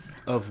Days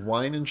of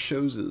Wine and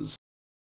Shoses.